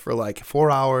sauce for like 4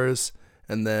 hours,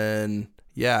 and then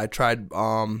I tried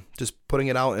just putting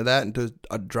it out in that into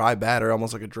a dry batter,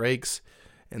 almost like a Drake's.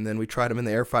 And then we tried them in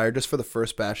the air fryer just for the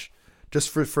first batch, just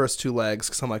for the first 2 legs,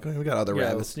 because I'm like, we got other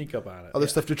rabbits. Let's sneak up on it. Other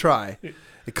stuff to try.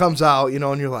 It comes out, and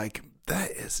you're like,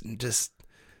 that isn't just,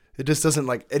 it just doesn't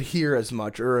like adhere as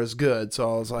much or as good.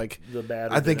 So I was like,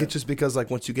 I think it's just because like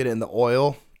once you get it in the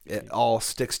oil, it all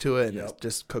sticks to it and it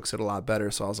just cooks it a lot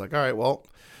better. So I was like, all right, well,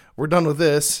 we're done with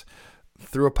this.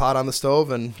 Threw a pot on the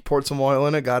stove and poured some oil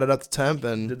in it, got it up to temp,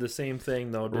 and did the same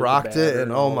thing though. Rocked it,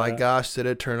 and oh my gosh, did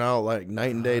it turn out like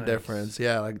night and day difference?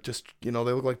 Yeah, like just they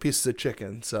look like pieces of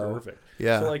chicken. So perfect.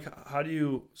 Yeah. So like, how do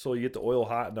you? So you get the oil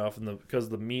hot enough, and because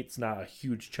the meat's not a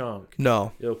huge chunk.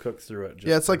 No, it'll cook through it.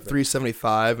 It's like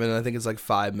 375, and I think it's like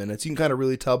 5 minutes. You can kind of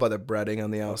really tell by the breading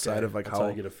on the outside of like how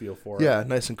you get a feel for it. Yeah,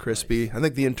 nice and crispy. Nice. I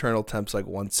think the internal temp's like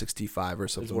 165 or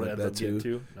something like that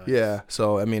too. Nice. Yeah.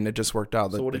 So I mean, it just worked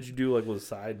out. So what did you do like was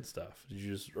side and stuff? Did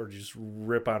you just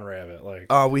rip on rabbit?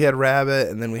 Like, We had rabbit,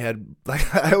 and then we had,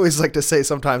 like, I always like to say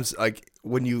sometimes, like,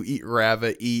 when you eat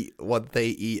rabbit, eat what they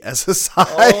eat as a side.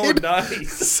 oh,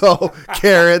 nice. So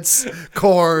carrots,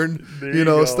 corn, There you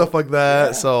know, go. stuff like that.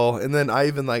 Yeah. So, and then I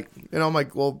even like, you know, I'm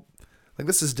like, well, like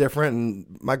this is different,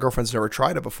 and my girlfriend's never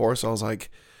tried it before, so I was like,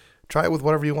 try it with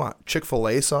whatever you want.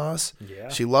 Chick-fil-A sauce. Yeah.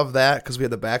 She loved that because we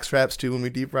had the back straps too when we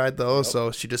deep fried those, Yep.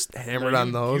 so she just hammered Now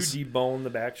on those. You debone the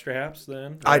back straps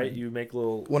then, I- right? You make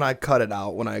little, When I cut it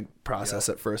out, when I process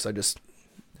it first, I just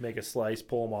make a slice,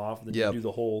 pull them off, and then Yep. you do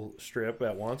the whole strip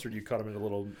at once, or do you cut them into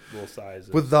little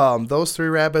sizes? with those 3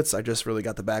 rabbits, I just really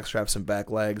got the back straps and back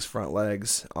legs, front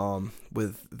legs.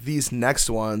 With these next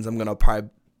ones, I'm gonna probably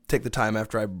take the time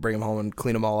after I bring them home and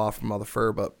clean them all off from all the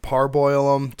fur, but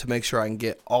parboil them to make sure I can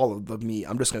get all of the meat.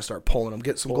 I'm just gonna start pulling them,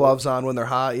 get some Pull gloves on when they're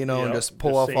hot, you know, and Yep. just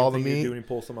pull off same all the thing you meat. do when you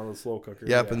pull some on the slow cooker.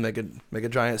 Yep, Yeah. and make a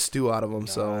giant stew out of them.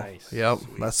 So Nice. yep,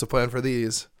 Sweet. that's the plan for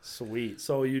these. Sweet.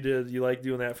 So you like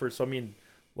doing that for? So I mean,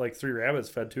 like 3 rabbits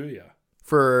fed to you.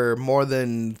 For more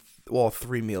than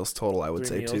 3 meals total, I would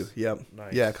 3 say too. meals? Yep.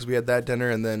 Nice. Yeah, because we had that dinner,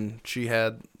 and then she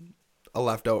had a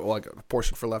leftover, like a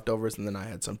portion for leftovers, and then I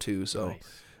had some too. So Nice.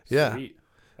 yeah. Sweet.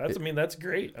 That's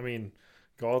great. I mean,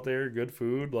 go out there, good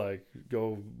food, like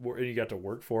and you got to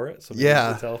work for it. So maybe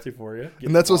Yeah. it's healthy for you. Get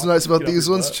And that's what's off- nice about get off these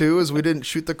your ones butt. too, is we didn't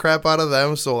shoot the crap out of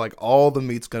them, so like all the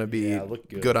meat's gonna be Yeah, look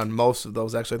good. good on most of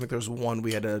those. Actually, I think there's one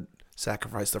we had to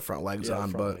sacrifice the front legs Yeah,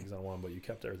 on, front but legs on one, but you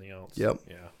kept everything else. Yep.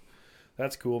 Yeah.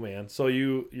 That's cool, man. So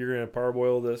you're gonna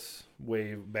parboil this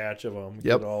batch of them,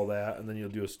 Yep. get all that, and then you'll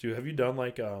do a stew. Have you done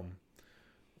like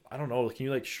I don't know, can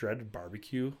you like shred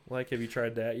barbecue? Like, have you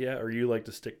tried that yet? Or you like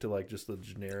to stick to like just the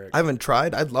generic? I haven't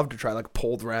tried. I'd love to try like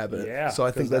pulled rabbit. Yeah, So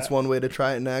I think 'cause that's that- one way to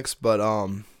try it next. But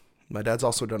my dad's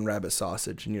also done rabbit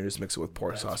sausage, and you just mix it with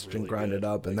pork That's sausage really and grind good. it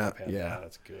up, and Like, that I've had yeah.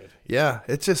 that's good. Yeah,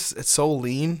 it's so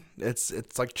lean. It's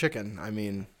like chicken. I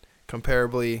mean,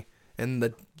 comparably, and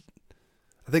I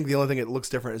think the only thing it looks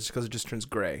different is because it just turns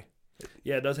gray.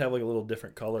 Yeah, it does have like a little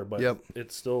different color, but Yep.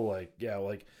 it's still like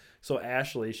so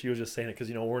Ashley, she was just saying it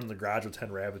because we're in the garage with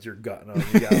 10 rabbits, you're gutting them,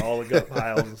 you got all the gut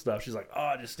piles and stuff. She's like,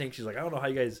 oh, it just stinks. She's like, I don't know how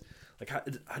you guys like how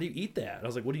do you eat that? And I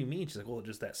was like, what do you mean? She's like, well,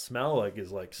 just that smell like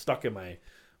is like stuck in my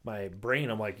brain.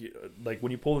 I'm like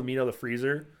when you pull the meat out of the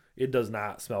freezer, it does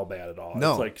not smell bad at all.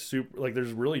 No. It's like super like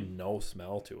there's really no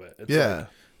smell to it. It's Yeah. like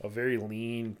a very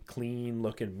lean, clean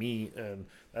looking meat, and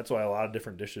that's why a lot of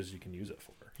different dishes you can use it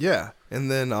for. Yeah,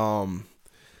 and then I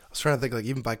was trying to think, like,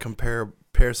 even by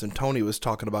comparison, Tony was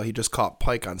talking about he just caught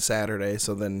pike on Saturday,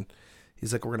 so then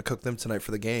he's like, we're gonna cook them tonight for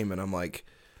the game, and I'm like,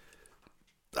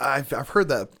 I've heard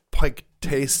that pike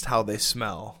taste how they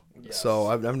smell, Yes. so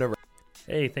I've never.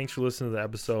 Hey, thanks for listening to the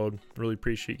episode. Really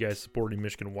appreciate you guys supporting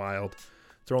Michigan Wild.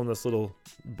 Throwing this little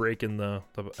break in the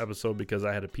episode because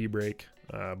I had a pee break.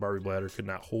 Barbie bladder could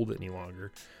not hold it any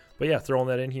longer. But yeah, throwing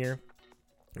that in here.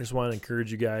 I just want to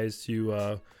encourage you guys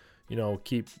to,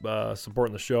 keep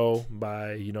supporting the show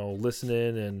by,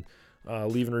 listening and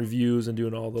leaving reviews and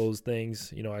doing all those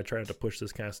things. I try not to push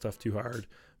this kind of stuff too hard,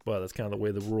 but that's kind of the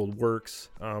way the world works.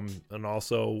 And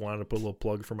also wanted to put a little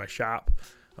plug for my shop,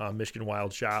 Michigan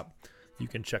Wild Shop. You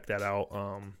can check that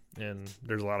out. And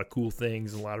there's a lot of cool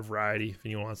things and a lot of variety. If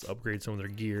anyone wants to upgrade some of their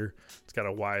gear, it's got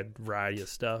a wide variety of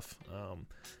stuff.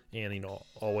 And, all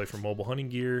the way from mobile hunting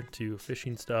gear to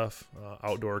fishing stuff,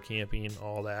 outdoor camping,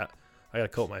 all that. I got a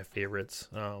couple of my favorites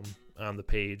on the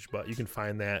page, but you can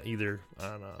find that either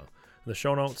on the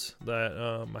show notes that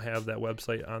I have that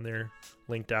website on there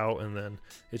linked out, and then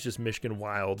it's just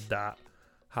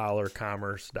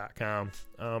michiganwild.hollercommerce.com.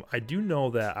 I do know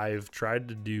that I've tried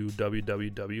to do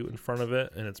www in front of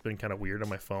it, and it's been kind of weird on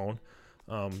my phone.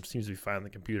 Seems to be fine on the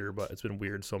computer, but it's been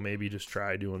weird. So maybe just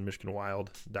try doing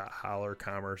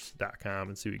michiganwild.hollercommerce.com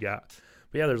and see what you got.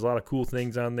 But yeah, there's a lot of cool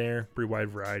things on there, pretty wide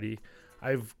variety.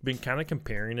 I've been kind of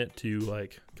comparing it to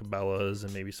like Cabela's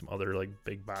and maybe some other like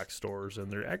big box stores,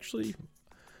 and they're actually,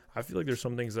 I feel like there's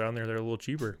some things on there that are a little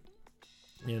cheaper,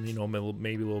 and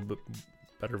maybe a little bit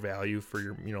better value for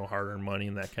your hard-earned money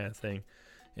and that kind of thing.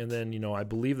 And then I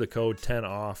believe the code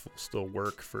 10OFF will still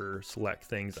work for select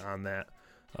things on that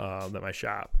my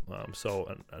shop.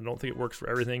 So I don't think it works for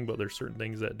everything, but there's certain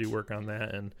things that do work on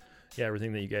that. And yeah,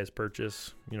 everything that you guys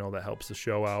purchase, that helps the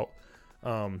show out.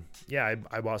 I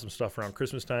bought some stuff around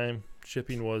Christmas time.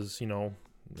 Shipping was, did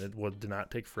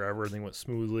not take forever. Everything went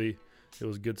smoothly. It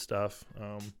was good stuff.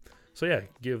 So yeah,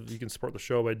 you can support the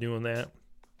show by doing that.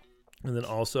 And then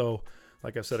also,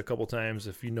 like I've said a couple times,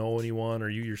 if you know anyone or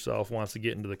you yourself wants to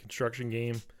get into the construction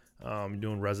game,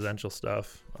 doing residential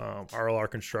stuff, RLR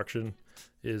Construction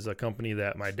is a company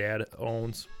that my dad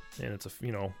owns, and it's a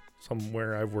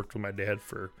somewhere. I've worked with my dad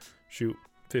for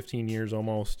 15 years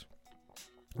almost.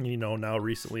 Now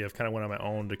recently I've kind of went on my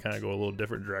own to kind of go a little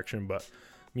different direction, but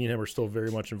me and him are still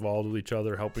very much involved with each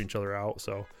other, helping each other out.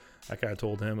 So I kind of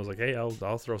told him, I was like, hey,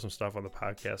 I'll throw some stuff on the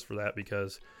podcast for that,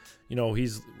 because,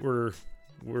 it's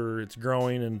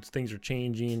growing and things are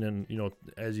changing, and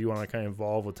as you want to kind of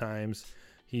evolve with times,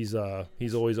 he's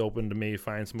always open to maybe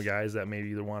find some guys that maybe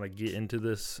either want to get into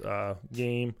this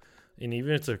game, and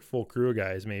even if it's a full crew of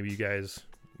guys, maybe you guys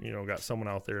got someone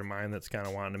out there in mind that's kind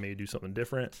of wanting to maybe do something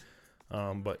different,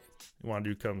 but you want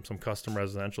to do some custom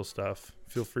residential stuff,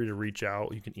 feel free to reach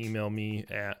out. You can email me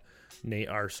at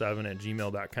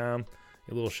nater7@gmail.com.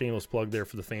 A little shameless plug there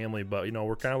for the family, but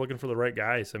we're kind of looking for the right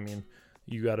guys. I mean,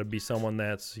 you got to be someone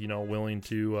that's willing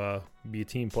to be a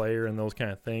team player and those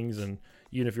kind of things. And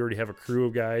even if you already have a crew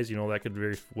of guys, that could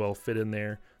very well fit in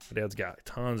there. My dad's got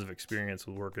tons of experience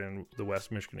with working in the West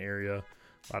Michigan area,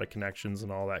 a lot of connections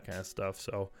and all that kind of stuff.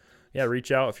 So yeah,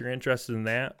 reach out if you're interested in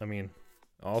that. I mean,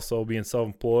 also being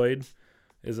self-employed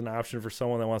is an option for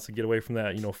someone that wants to get away from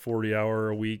that 40-hour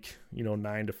a week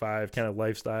 9 to 5 kind of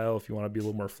lifestyle. If you want to be a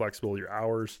little more flexible with your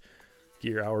hours,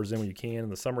 get your hours in when you can in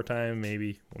the summertime.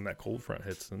 Maybe when that cold front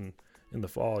hits in the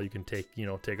fall, you can take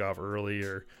off early,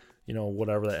 or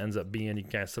whatever that ends up being. You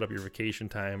can kind of set up your vacation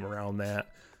time around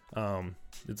that.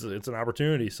 It's an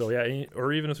opportunity. So yeah,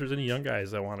 or even if there's any young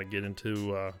guys that want to get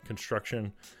into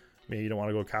construction, maybe you don't want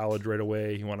to go to college right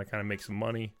away, you want to kind of make some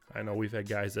money. I know we've had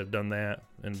guys that have done that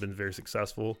and been very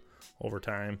successful over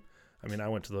time. I mean, I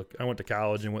went to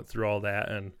college and went through all that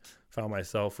and found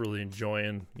myself really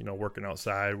enjoying, working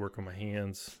outside, working my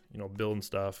hands, building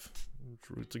stuff.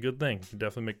 It's a good thing. You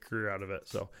definitely make a career out of it.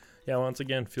 So yeah, once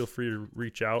again, feel free to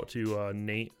reach out to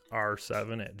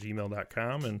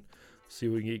nater7@gmail.com and see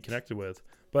what we can get connected with.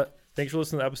 But thanks for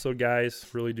listening to the episode, guys.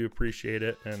 Really do appreciate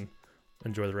it, and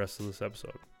enjoy the rest of this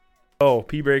episode. Oh,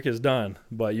 pea break is done,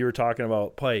 but you were talking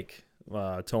about pike.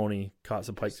 Tony caught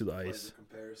some pike through the ice. The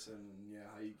comparison,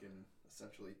 how you can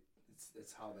essentially,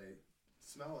 it's how they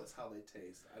smell, it's how they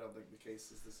taste. I don't think the case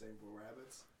is the same for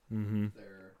rabbits. Mm-hmm.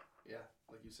 They're,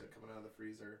 like you said, coming out of the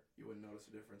freezer, you wouldn't notice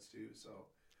a difference too. So,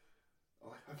 I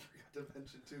forgot to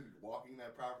mention too, walking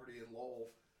that property in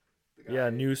Lowell.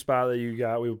 New spot that you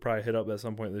got. We would probably hit up at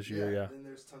some point this year. Yeah. And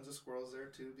there's tons of squirrels there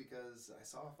too, because I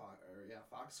saw a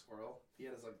fox squirrel. He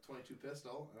had his 22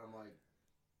 pistol, and I'm like,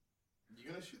 "You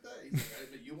gonna shoot that?" He's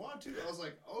like, "You want to?" I was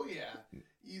like, "Oh yeah,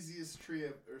 easiest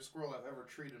squirrel I've ever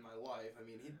treated in my life." I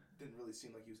mean, he didn't really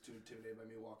seem like he was too intimidated by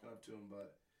me walking up to him,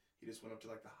 but he just went up to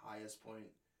the highest point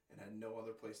and had no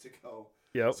other place to go.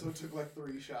 Yep. So it took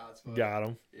 3 shots. But got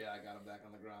him. Yeah, I got him back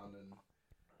on the ground, and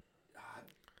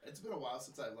it's been a while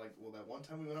since that one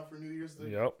time we went out for New Year's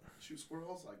to shoot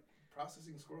squirrels.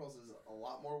 Processing squirrels is a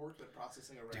lot more work than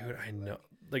processing a rabbit. Dude, I know,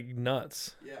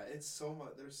 nuts. Yeah, it's so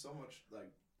much. There's so much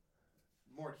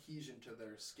more adhesion to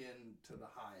their skin to the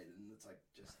hide, and it's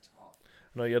just tough.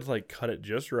 No, you have to like cut it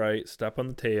just right, step on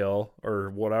the tail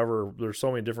or whatever. There's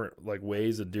so many different like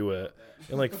ways to do it.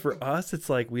 And like for us, it's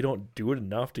like we don't do it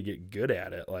enough to get good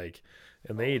at it. Like,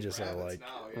 and they just are like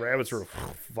rabbits sort of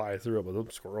fly through it, but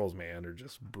those squirrels, man, are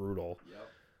just brutal. Yep.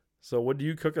 So, would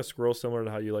you cook a squirrel similar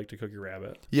to how you like to cook your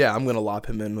rabbit? Yeah, I'm gonna lop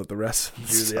him in with the rest.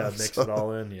 Mix it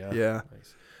all in. Yeah. Yeah.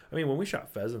 Nice. I mean, when we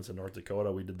shot pheasants in North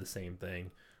Dakota, we did the same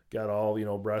thing. Got all,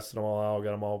 breasted them all out,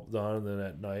 got them all done, and then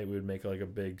at night we would make like a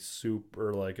big soup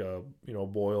or like a,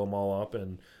 boil them all up,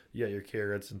 and you got your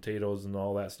carrots and potatoes and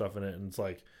all that stuff in it, and it's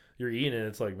like you're eating it,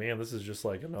 it's like, man, this is just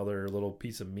like another little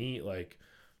piece of meat. Like,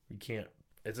 you can't,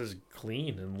 it's just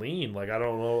clean and lean. Like, I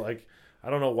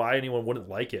don't know why anyone wouldn't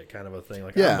like it, kind of a thing.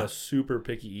 Like, yeah. I'm a super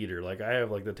picky eater. Like, I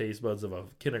have like the taste buds of a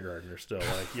kindergartner still.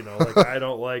 Like, like I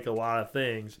don't like a lot of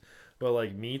things, but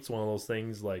like meat's one of those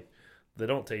things, like, they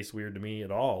don't taste weird to me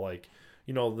at all. Like,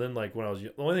 then like when I was,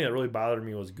 the only thing that really bothered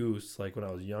me was goose, like when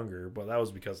I was younger, but that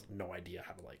was because no idea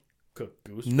how to like cook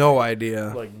goose. No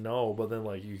idea. Like, no, but then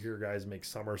like you hear guys make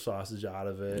summer sausage out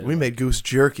of it. We made goose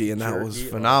jerky, and that was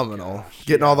phenomenal. Gosh,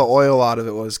 getting all the oil out of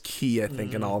it was key, I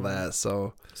think, and all that.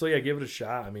 So yeah, give it a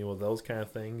shot. I mean, with those kind of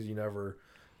things, you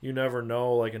never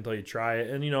know, like, until you try it.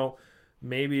 And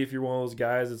maybe if you're one of those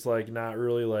guys, it's like not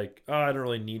really like, oh, I don't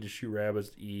really need to shoot rabbits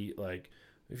to eat. Like,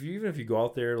 even if you go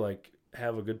out there, like,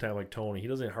 have a good time like Tony, he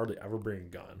doesn't hardly ever bring a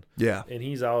gun. Yeah. And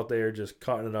he's out there just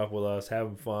cutting it up with us,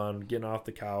 having fun, getting off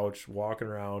the couch, walking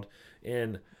around.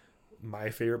 And my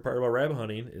favorite part about rabbit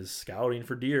hunting is scouting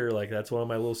for deer. Like, that's one of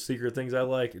my little secret things I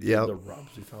like. Yeah. The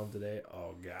rubs we found today.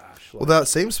 Oh, gosh. Well, that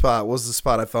same spot was the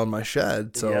spot I found my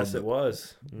shed. So yes, it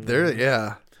was. There,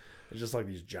 yeah. It's just like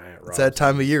these giant rubs. It's that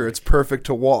time of year. It's perfect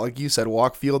to walk, like you said,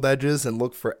 walk field edges and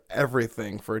look for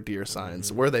everything for deer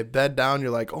signs. Where they bed down, you're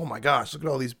like, oh my gosh, look at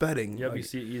all these bedding. Yep, like, you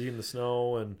see it easy in the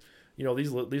snow, and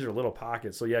these are little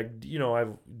pockets. So yeah,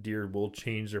 I've deer will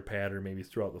change their pattern maybe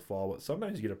throughout the fall, but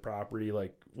sometimes you get a property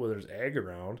like where there's ag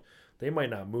around, they might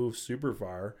not move super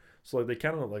far. So like they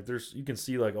kind of like you can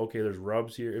see like, okay, there's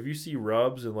rubs here. If you see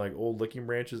rubs and like old licking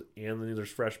branches and then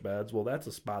there's fresh beds, well, that's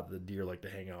a spot that the deer like to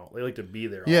hang out. They like to be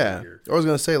there all year. I was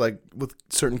gonna say, like, with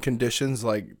certain conditions,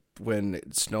 like when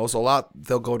it snows a lot,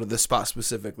 they'll go to this spot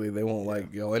specifically. They won't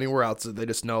like go anywhere else. They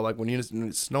just know, like, when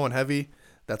it's snowing heavy,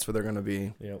 that's where they're gonna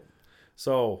be. Yep.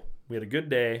 So we had a good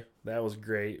day. That was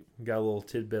great. Got a little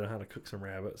tidbit on how to cook some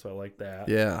rabbit, so I like that.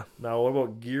 Yeah. Now, what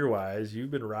about gear-wise?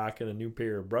 You've been rocking a new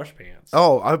pair of brush pants.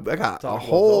 Oh, I got a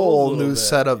whole new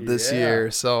setup this Yeah. year.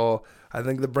 So I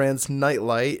think the brand's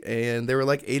Nightlight, and they were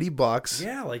like $80.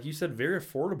 Yeah, like you said, very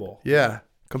affordable. Yeah.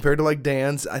 Compared to like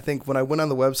Dan's, I think when I went on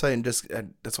the website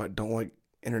and that's why I don't like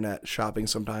internet shopping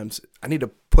sometimes. I need to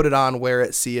put it on, wear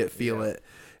it, see it, feel it.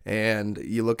 And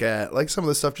you look at like some of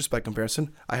the stuff just by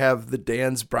comparison. I have the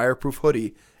Dan's Briarproof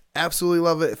hoodie. Absolutely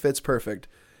love it. It fits perfect.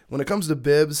 When it comes to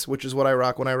bibs, which is what I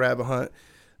rock when I rabbit hunt,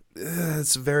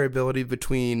 it's variability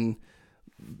between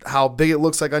how big it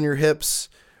looks like on your hips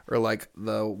or like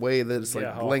the way that it's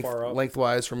like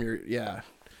lengthwise from your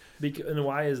And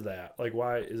why is that? Like,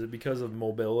 why is it because of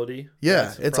mobility?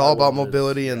 Yeah, it's all about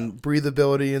mobility and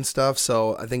breathability and stuff.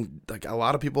 So I think like a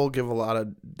lot of people give a lot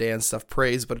of Dan stuff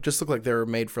praise, but it just looked like they were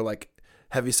made for like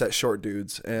heavy set short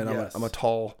dudes. And I'm a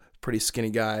tall, pretty skinny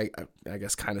guy. I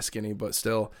guess kind of skinny, but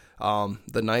still.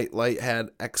 The Nightlight had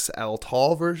XL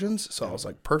tall versions, so I was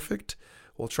like, perfect.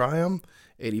 We'll try them.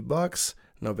 $80,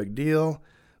 no big deal.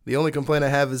 The only complaint I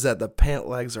have is that the pant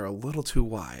legs are a little too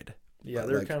wide. Yeah,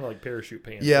 they're kind of like parachute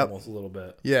pants almost a little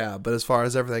bit. Yeah, but as far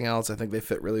as everything else, I think they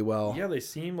fit really well. Yeah, they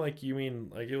seem like it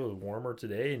was warmer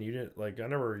today, and you didn't like. I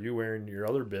remember you wearing your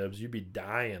other bibs. You'd be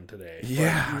dying today.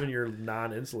 Yeah, like, even your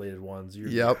non-insulated ones, you'd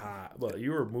be hot. But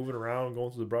you were moving around,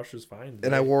 going through the brushes fine today.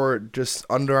 And I wore just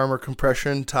Under Armour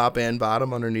compression, top and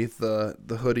bottom, underneath the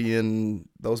hoodie and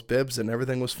those bibs, and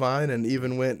everything was fine. And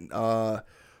even went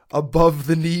above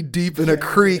the knee deep in a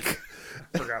creek.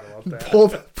 Forgot about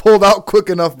that. Pulled out quick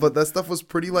enough, but that stuff was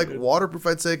pretty like waterproof,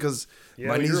 I'd say, because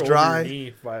my knee's dry. Over your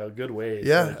knee by a good ways.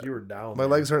 Yeah, like you were down. My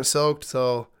legs aren't soaked,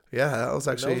 so yeah, that was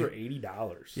actually. And those are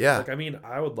 $80. Yeah, like I mean,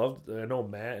 I would love. I know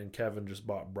Matt and Kevin just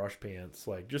bought brush pants,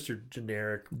 like just your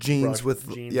generic jeans with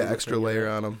extra layer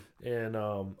on them. And I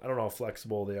don't know how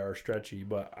flexible they are, stretchy,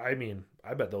 but I mean,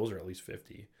 I bet those are at least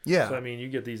 $50. Yeah. So I mean, you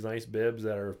get these nice bibs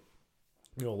that are,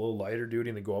 a little lighter duty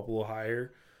and they go up a little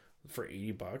higher. For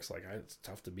 $80, like it's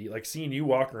tough to beat. Like seeing you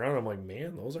walk around, I'm like,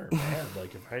 man, those aren't bad.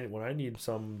 Like when I need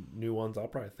some new ones, I'll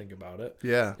probably think about it.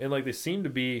 Yeah. And like they seem to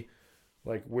be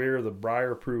like where the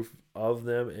Briarproof of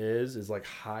them is like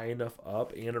high enough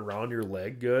up and around your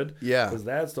leg good. Yeah. Because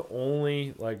that's the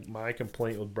only like my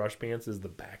complaint with brush pants is the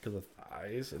back of the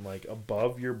thighs and like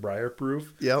above your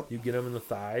Briarproof. Yep. You get them in the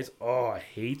thighs. Oh, I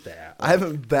hate that. Like,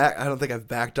 I don't think I've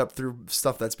backed up through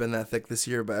stuff that's been that thick this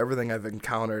year, but everything I've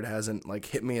encountered hasn't like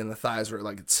hit me in the thighs where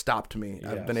like it stopped me.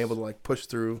 Yes. I've been able to like push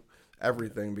through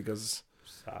everything because.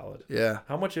 Solid. Yeah.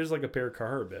 How much is like a pair of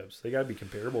Carhartt bibs? They gotta be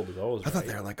comparable to those. I thought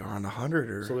they were like around 100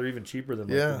 or. So they're even cheaper than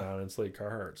like the non-insulated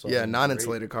Carhartt. So yeah,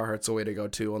 non-insulated Carhartt's the way to go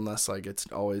too, unless like it's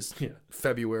always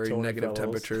February Tony negative fellows.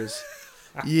 temperatures.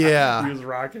 Yeah. He was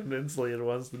rocking the insulated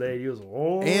ones today. He was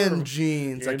warm. And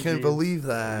jeans. I can't believe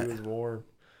that. He was warm.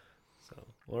 So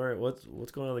all right,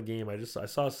 what's going on in the game? I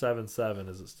saw 7-7.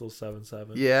 Is it still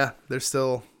 7-7? Yeah, they're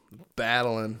still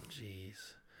battling. Jeez.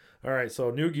 All right, so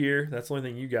new gear. That's the only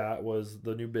thing you got was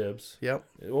the new bibs. Yep.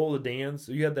 Oh, the Dan's.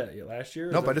 You had that last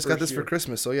year? Nope, I just got this for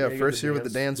Christmas. So yeah, first year with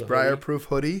the Dan's Briarproof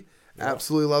hoodie. Yep.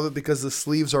 Absolutely love it because the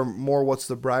sleeves are more what's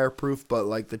the Briarproof, but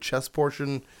like the chest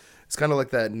portion, it's kind of like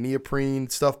that neoprene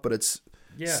stuff, but it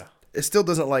still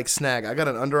doesn't like snag. I got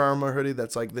an Under Armour hoodie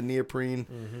that's like the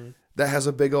neoprene that has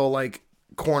a big old like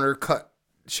corner cut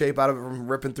shape out of it from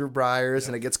ripping through briars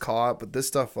and it gets caught, but this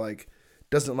stuff like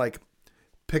doesn't like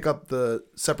pick up the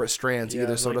separate strands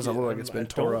either, so it doesn't look like it's been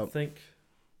tore up. I think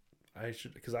I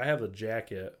should, because I have a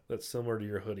jacket that's similar to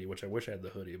your hoodie, which I wish I had the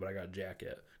hoodie, but I got a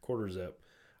jacket, quarter zip.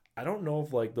 I don't know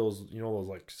if like those, those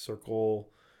like circle,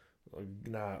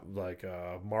 not like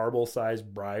marble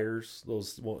sized briars,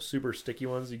 those super sticky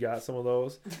ones. You got some of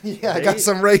those? Yeah, I got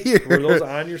some right here. Were those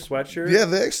on your sweatshirt? Yeah,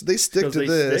 they stick to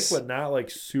this. Stick, but not like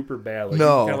super bad. Like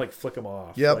no, you kind of like flick them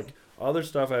off. Yep. Like other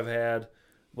stuff I've had,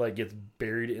 like gets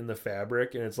buried in the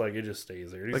fabric and it's like it just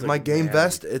stays there. Like my game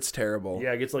vest, it's terrible.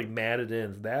 Yeah, it gets like matted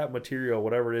in. That material,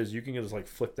 whatever it is, you can just like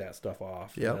flick that stuff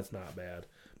off. Yeah, that's not bad.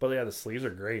 But yeah, the sleeves are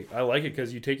great. I like it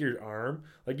because you take your arm,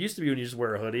 like it used to be when you just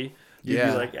wear a hoodie. You'd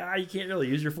Yeah. be like, you can't really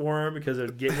use your forearm because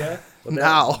it'd get you. But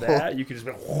Now. that you can just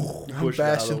push it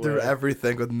out of Bashing the through way.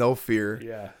 everything with no fear.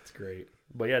 Yeah, it's great.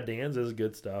 But yeah, Dan's is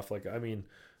good stuff. Like, I mean,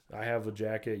 I have a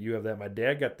jacket. You have that. My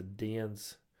dad got the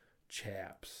Dan's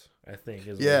chaps, I think,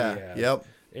 is what he has. Yep.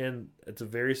 And it's a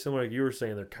very similar, like you were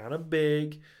saying, they're kind of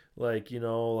big, like,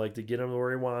 like to get him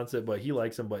where he wants it, but he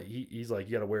likes them. But he's like,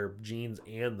 you got to wear jeans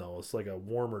and those. It's like a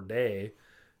warmer day.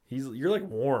 You're like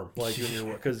warm, like when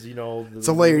you're, because It's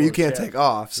a layer you can't take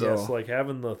off. So yes, like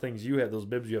having the things you have, those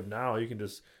bibs you have now, you can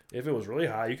just, if it was really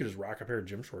hot, you could just rock a pair of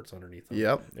gym shorts underneath them.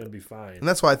 Yep. It'd be fine. And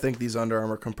that's why I think these Under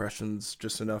Armour compressions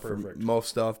just enough Perfect. for most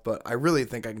stuff. But I really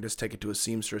think I can just take it to a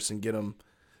seamstress and get them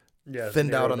Yeah,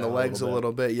 thinned out narrow on the down legs a bit.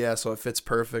 little bit. Yeah, so it fits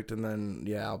perfect. And then,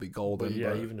 I'll be golden. But yeah,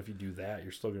 but even if you do that,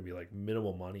 you're still gonna be like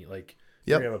minimal money. Like Yep.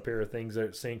 you're gonna have a pair of things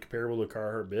that same comparable to a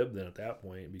Carhartt bib. Then at that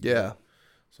point, it'd be Yeah. good.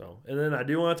 So, and then I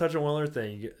do want to touch on one other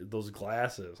thing. You get those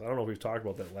glasses. I don't know if we've talked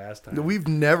about that last time. We've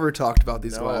never talked about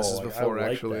these No, glasses like, before, I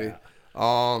like actually. that.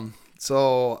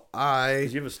 So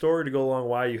 'Cause you have a story to go along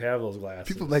why you have those glasses.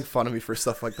 people make fun of me for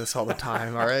stuff like this all the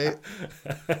time. All right,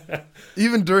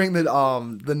 even during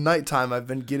the nighttime, I've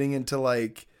been getting into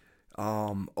like,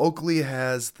 Oakley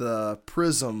has the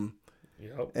Prism,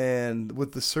 Yep. and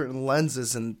with the certain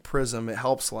lenses and Prism, it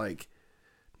helps like,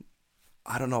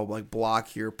 I don't know, like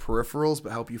block your peripherals,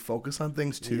 but help you focus on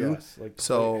things too. Yes, like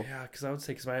So- yeah, because I would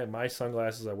say because my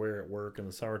sunglasses I wear at work in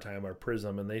the summertime are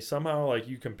Prism, and they somehow like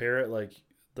you compare it like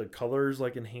the colors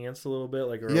like enhanced a little bit,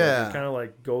 like or Yeah. like, it kind of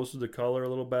like goes through the color a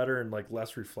little better and like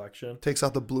less reflection. Takes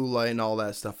out the blue light and all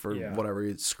that stuff for Yeah.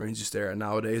 whatever screens you stare at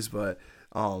nowadays. But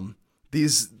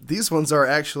these ones are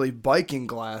actually biking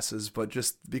glasses, but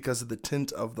just because of the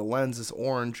tint of the lens is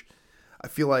orange, I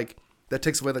feel like that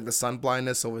takes away like the sun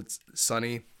blindness. So it's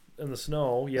sunny, In the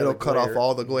snow, yeah, it'll the cut off glare.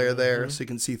 all the glare there, Mhm. so you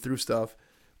can see through stuff.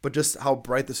 But just how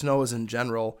bright the snow is in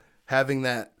general, having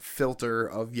that filter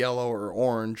of yellow or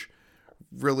orange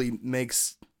really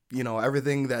makes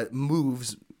everything that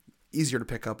moves easier to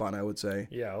pick up on, I would say.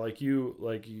 Yeah,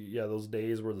 yeah, those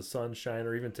days where the sun's shining,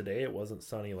 or even today it wasn't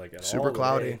sunny like at all. Super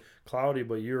cloudy. Cloudy,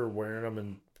 but you're wearing them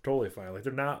and totally fine. Like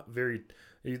they're not very.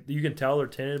 You can tell they're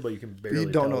tinted, but you can barely.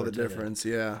 You don't tell know the they're tinted. difference,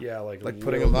 yeah. Yeah, like Putting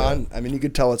little them bit. on, I mean, you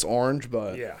could tell it's orange,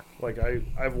 but Yeah, like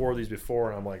I've wore these before,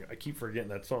 and I'm like I keep forgetting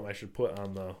that's something I should put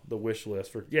on the wish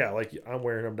list for. Yeah, like I'm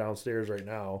wearing them downstairs right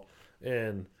now,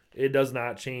 and it does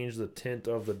not change the tint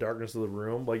of the darkness of the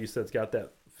room. Like you said, it's got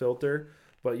that filter,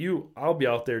 but I'll be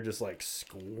out there just like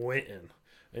squinting,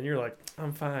 and you're like,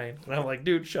 I'm fine, and I'm like,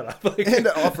 dude, shut up. Like, and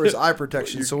it offers eye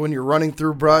protection. So when you're running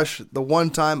through brush, the one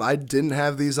time I didn't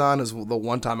have these on is the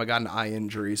one time I got an eye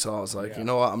injury. So I was like, Yeah. you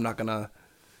know what, I'm not gonna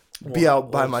be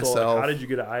out by so, like, myself. how did you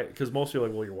get an eye? Because most people are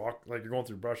like, well, you're going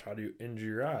through brush. How do you injure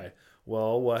your eye?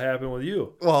 Well, what happened with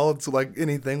you? Well, it's like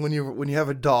anything when you have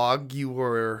a dog, you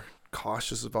were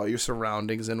cautious about your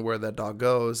surroundings and where that dog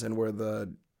goes and where the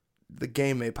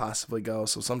game may possibly go.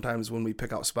 So sometimes when we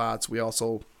pick out spots, we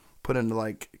also put into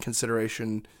like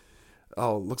consideration,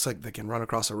 oh, it looks like they can run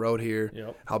across a road here.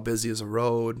 Yep. How busy is a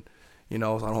road? So I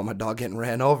don't want my dog getting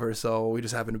ran over. So we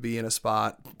just happen to be in a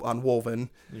spot on Woven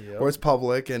Yep. where it's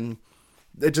public, and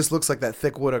it just looks like that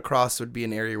thick wood across would be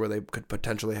an area where they could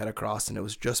potentially head across. And it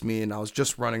was just me, and I was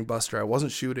just running Buster. I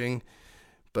wasn't shooting,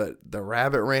 but the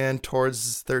rabbit ran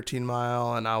towards 13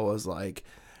 Mile, and I was like,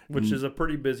 Which is a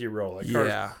pretty busy road. Like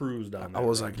Yeah. cars cruise down I there.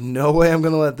 was like, no way I'm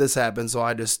going to let this happen. So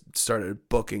I just started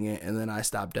booking it, and then I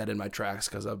stopped dead in my tracks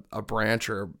because a branch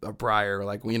or a briar,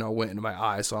 went into my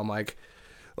eye. So I'm like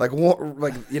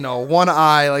one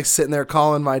eye, like sitting there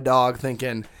calling my dog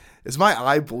thinking, is my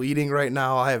eye bleeding right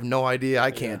now? I have no idea.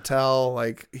 I can't tell.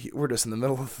 Like, we're just in the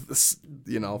middle of this,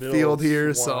 Middle field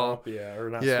here. swamp, So yeah, or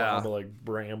not Yeah. swamp, but like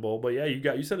bramble. But yeah,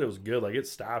 you said it was good. Like it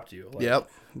stopped you. Like,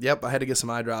 Yep. I had to get some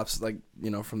eye drops,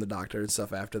 from the doctor and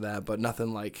stuff after that, but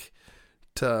nothing like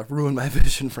to ruin my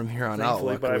vision from here on out.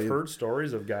 Thankfully, but I've luckily. heard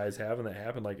stories of guys having that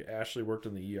happen. Like Ashley worked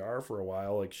in the ER for a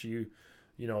while. Like she,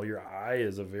 your eye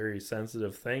is a very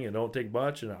sensitive thing. It don't take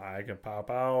much, and an eye can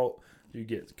pop out. You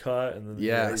get cut, and then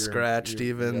you're scratched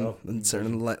even, yep, and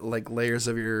certain layers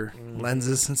of your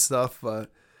lenses and stuff. But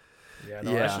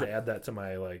I should add that to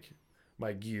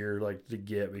my gear to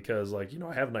get, because I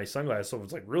have nice sunglasses, so if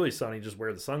it's really sunny, just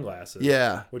wear the sunglasses.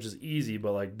 Yeah. Which is easy,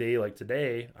 but day like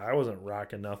today, I wasn't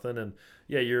rocking nothing, and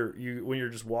you when you're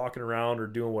just walking around or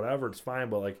doing whatever, it's fine,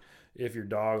 but if your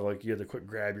dog, you have to quick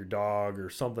grab your dog or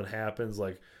something happens,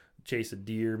 chase a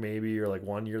deer maybe, or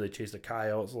one year they chased a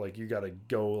coyote, so you got to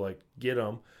go get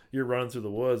them. You're running through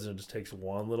the woods and it just takes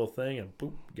one little thing and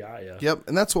boop, got ya. Yep,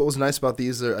 and that's what was nice about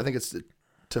these. I think it's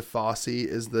Tafasi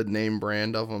is the name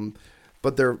brand of them.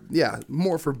 But they're,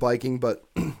 more for biking. But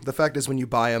the fact is when you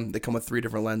buy them, they come with 3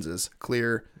 different lenses.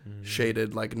 Clear,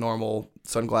 shaded, like normal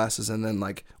sunglasses, and then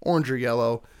like orange or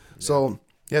yellow. Yeah. So,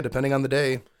 depending on the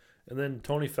day. And then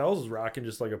Tony Fells is rocking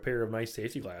just like a pair of nice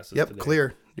safety glasses today.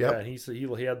 Clear. Yep. Yeah, and he said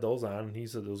he had those on, and he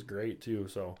said it was great too.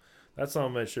 So that's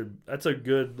something that's a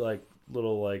good like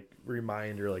little like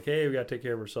reminder, like, hey, we gotta take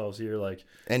care of ourselves here, like,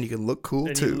 and you can look cool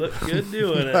too. You look good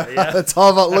doing it. Yeah, it's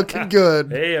all about looking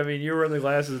good. Hey, I mean, you were in the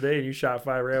glasses today and you shot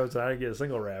 5 rabbits and I didn't get a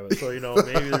single rabbit, so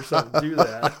maybe there's something to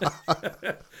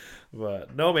that.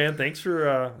 But no, man, thanks for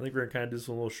I think we're gonna kind of do this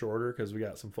one a little shorter because we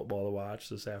got some football to watch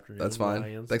this afternoon. That's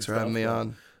fine. Thanks for having me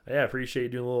on. Yeah, appreciate you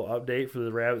doing a little update for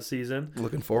the rabbit season.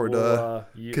 Looking forward to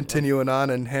continuing on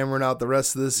and hammering out the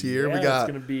rest of this year. It's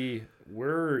gonna be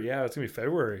it's gonna be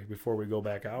February before we go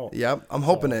back out. Yep, I'm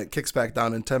hoping it kicks back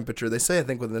down in temperature. They say I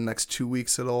think within the next 2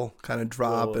 weeks it'll kind of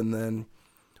drop, and then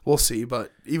we'll see.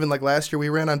 But even like last year, we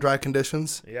ran on dry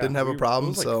conditions. Didn't have a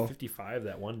problem. It was so 55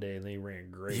 that one day, and they ran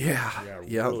great. Yeah,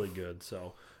 really good.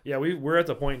 So we're at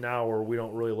the point now where we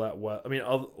don't really let wet. I mean,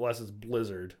 unless it's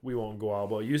blizzard, we won't go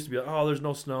out. But it used to be like, oh, there's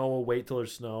no snow. We'll wait till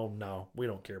there's snow. No, we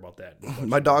don't care about that.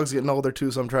 My dog's getting older too,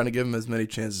 so I'm trying to give him as many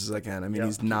chances as I can. I mean,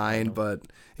 he's 9, but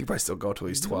he can probably still go till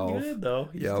he's 12. He's doing good though.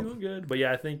 He's doing good. But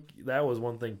I think that was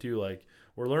one thing too. Like,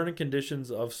 we're learning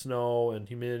conditions of snow and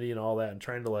humidity and all that, and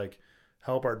trying to like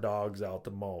help our dogs out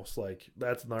the most. Like,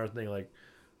 that's another thing. Like,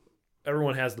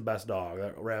 everyone has the best dog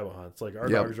that rabbit hunts. Like, our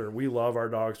dogs we love our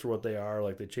dogs for what they are.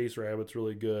 Like, they chase rabbits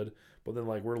really good. But then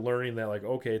like we're learning that like,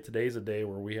 okay, today's a day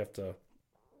where we have to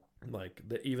like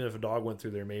even if a dog went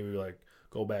through there, maybe like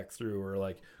go back through or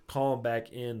like call him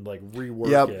back in, like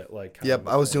rework it. Like,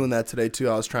 I was doing that today too.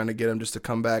 I was trying to get him just to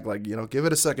come back, like, give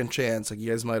it a second chance. Like, you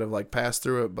guys might have like passed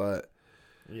through it, but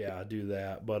do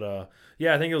that. But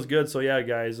I think it was good. So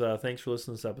guys, thanks for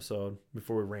listening to this episode.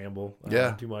 Before we ramble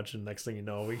too much, and next thing you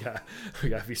know, we got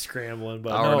to be scrambling.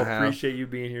 But appreciate you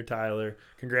being here, Tyler.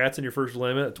 Congrats on your first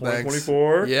limit at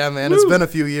 2024. Thanks. Yeah, man. Woo! It's been a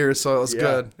few years, so it was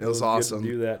good. It was awesome good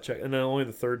to do that. And then only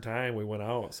the 3rd time we went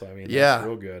out, so I mean, that's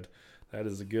real good. That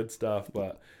is the good stuff.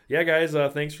 But guys,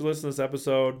 thanks for listening to this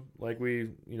episode. Like,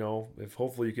 if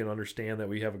hopefully you can understand that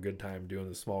we have a good time doing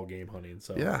this small game hunting.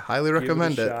 So highly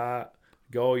recommend it. Shot.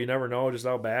 Go, you never know, just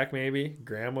out back maybe,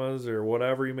 grandma's or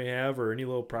whatever you may have, or any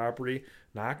little property.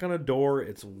 Knock on a door.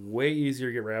 It's way easier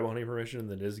to get rabbit hunting permission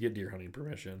than it is to get deer hunting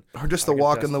permission. Or just to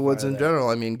walk in the woods in general.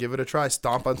 I mean, give it a try.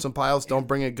 Stomp on some piles. Don't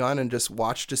bring a gun, and just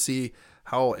watch to see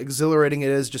how exhilarating it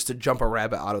is just to jump a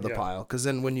rabbit out of the pile. Because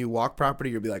then when you walk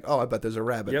property, you'll be like, oh, I bet there's a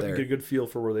rabbit there. You get a good feel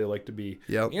for where they like to be.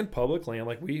 Yep. And public land.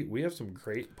 Like, we have some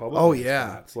great public land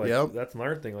spots. Like, that's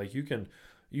another thing. Like,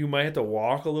 you might have to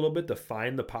walk a little bit to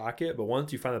find the pocket, but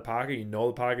once you find the pocket, you know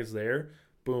the pocket's there.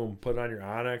 Boom, put it on your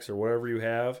Onyx or whatever you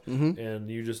have, and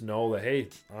you just know that, hey,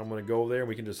 I'm gonna go there, and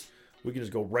we can just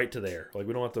go right to there. Like,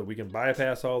 we don't have to. We can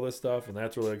bypass all this stuff, and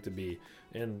that's where we like to be.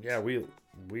 And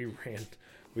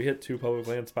we hit 2 public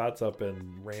land spots up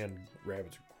and ran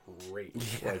rabbits great.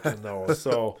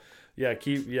 So you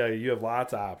have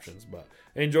lots of options. But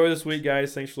enjoy this week,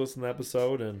 guys. Thanks for listening to the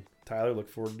episode, and Tyler, look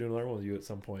forward to doing another one with you at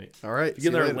some point. All right. If you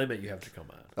get another limit, you have to come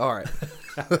on. All right.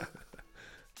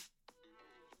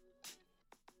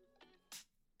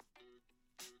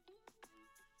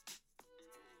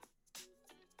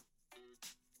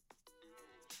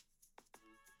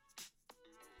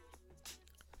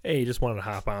 Hey, just wanted to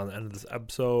hop on the end of this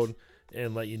episode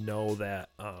and let you know that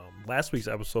last week's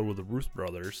episode with the Ruth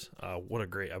brothers, what a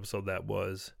great episode that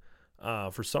was.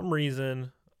 For some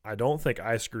reason, I don't think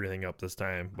I screwed anything up this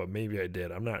time, but maybe I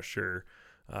did. I'm not sure.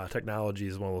 Technology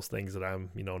is one of those things that I'm,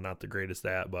 not the greatest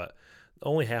at, but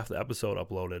only half the episode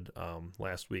uploaded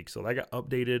last week. So that got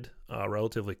updated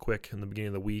relatively quick in the beginning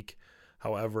of the week.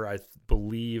 However, I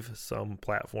believe some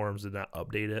platforms did not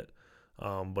update it.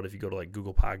 But if you go to like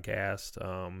Google Podcast,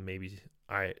 maybe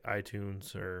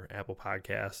iTunes or Apple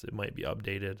Podcasts, it might be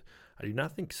updated. I do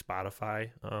not think Spotify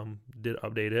did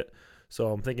update it. So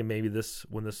I'm thinking maybe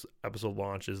when this episode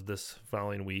launches this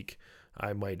following week,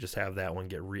 I might just have that one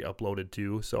get re-uploaded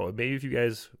too. So maybe if you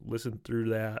guys listened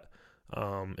through that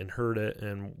and heard it,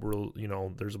 and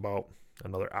there's about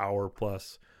another hour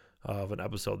plus of an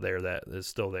episode there that is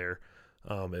still there.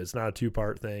 It's not a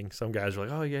 2-part thing. Some guys are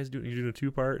like, "Oh, you're doing a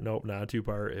 2-part?" Nope, not a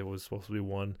 2-part. It was supposed to be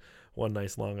one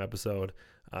nice long episode.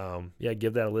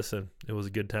 Give that a listen. It was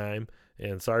a good time.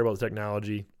 And sorry about the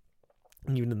technology.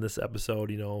 Even in this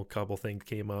episode, a couple things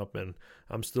came up, and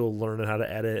I'm still learning how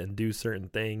to edit and do certain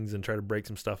things and try to break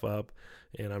some stuff up.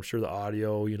 And I'm sure the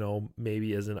audio,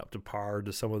 maybe isn't up to par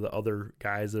to some of the other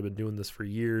guys that have been doing this for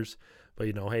years.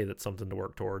 But, hey, that's something to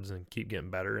work towards and keep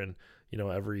getting better. And,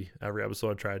 every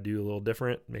episode I try to do a little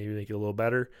different, maybe make it a little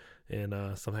better, and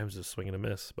sometimes just swing and a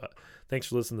miss. But thanks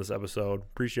for listening to this episode.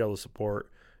 Appreciate all the support.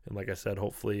 And like I said,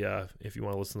 hopefully if you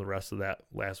want to listen to the rest of that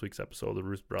last week's episode, the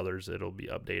Ruth Brothers, it'll be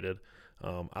updated.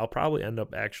 I'll probably end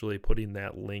up actually putting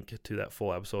that link to that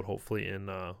full episode, hopefully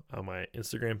on my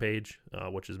Instagram page,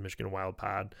 which is Michigan Wild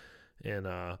Pod. And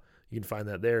you can find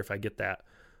that there if I get that.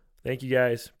 Thank you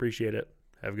guys. Appreciate it.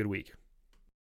 Have a good week.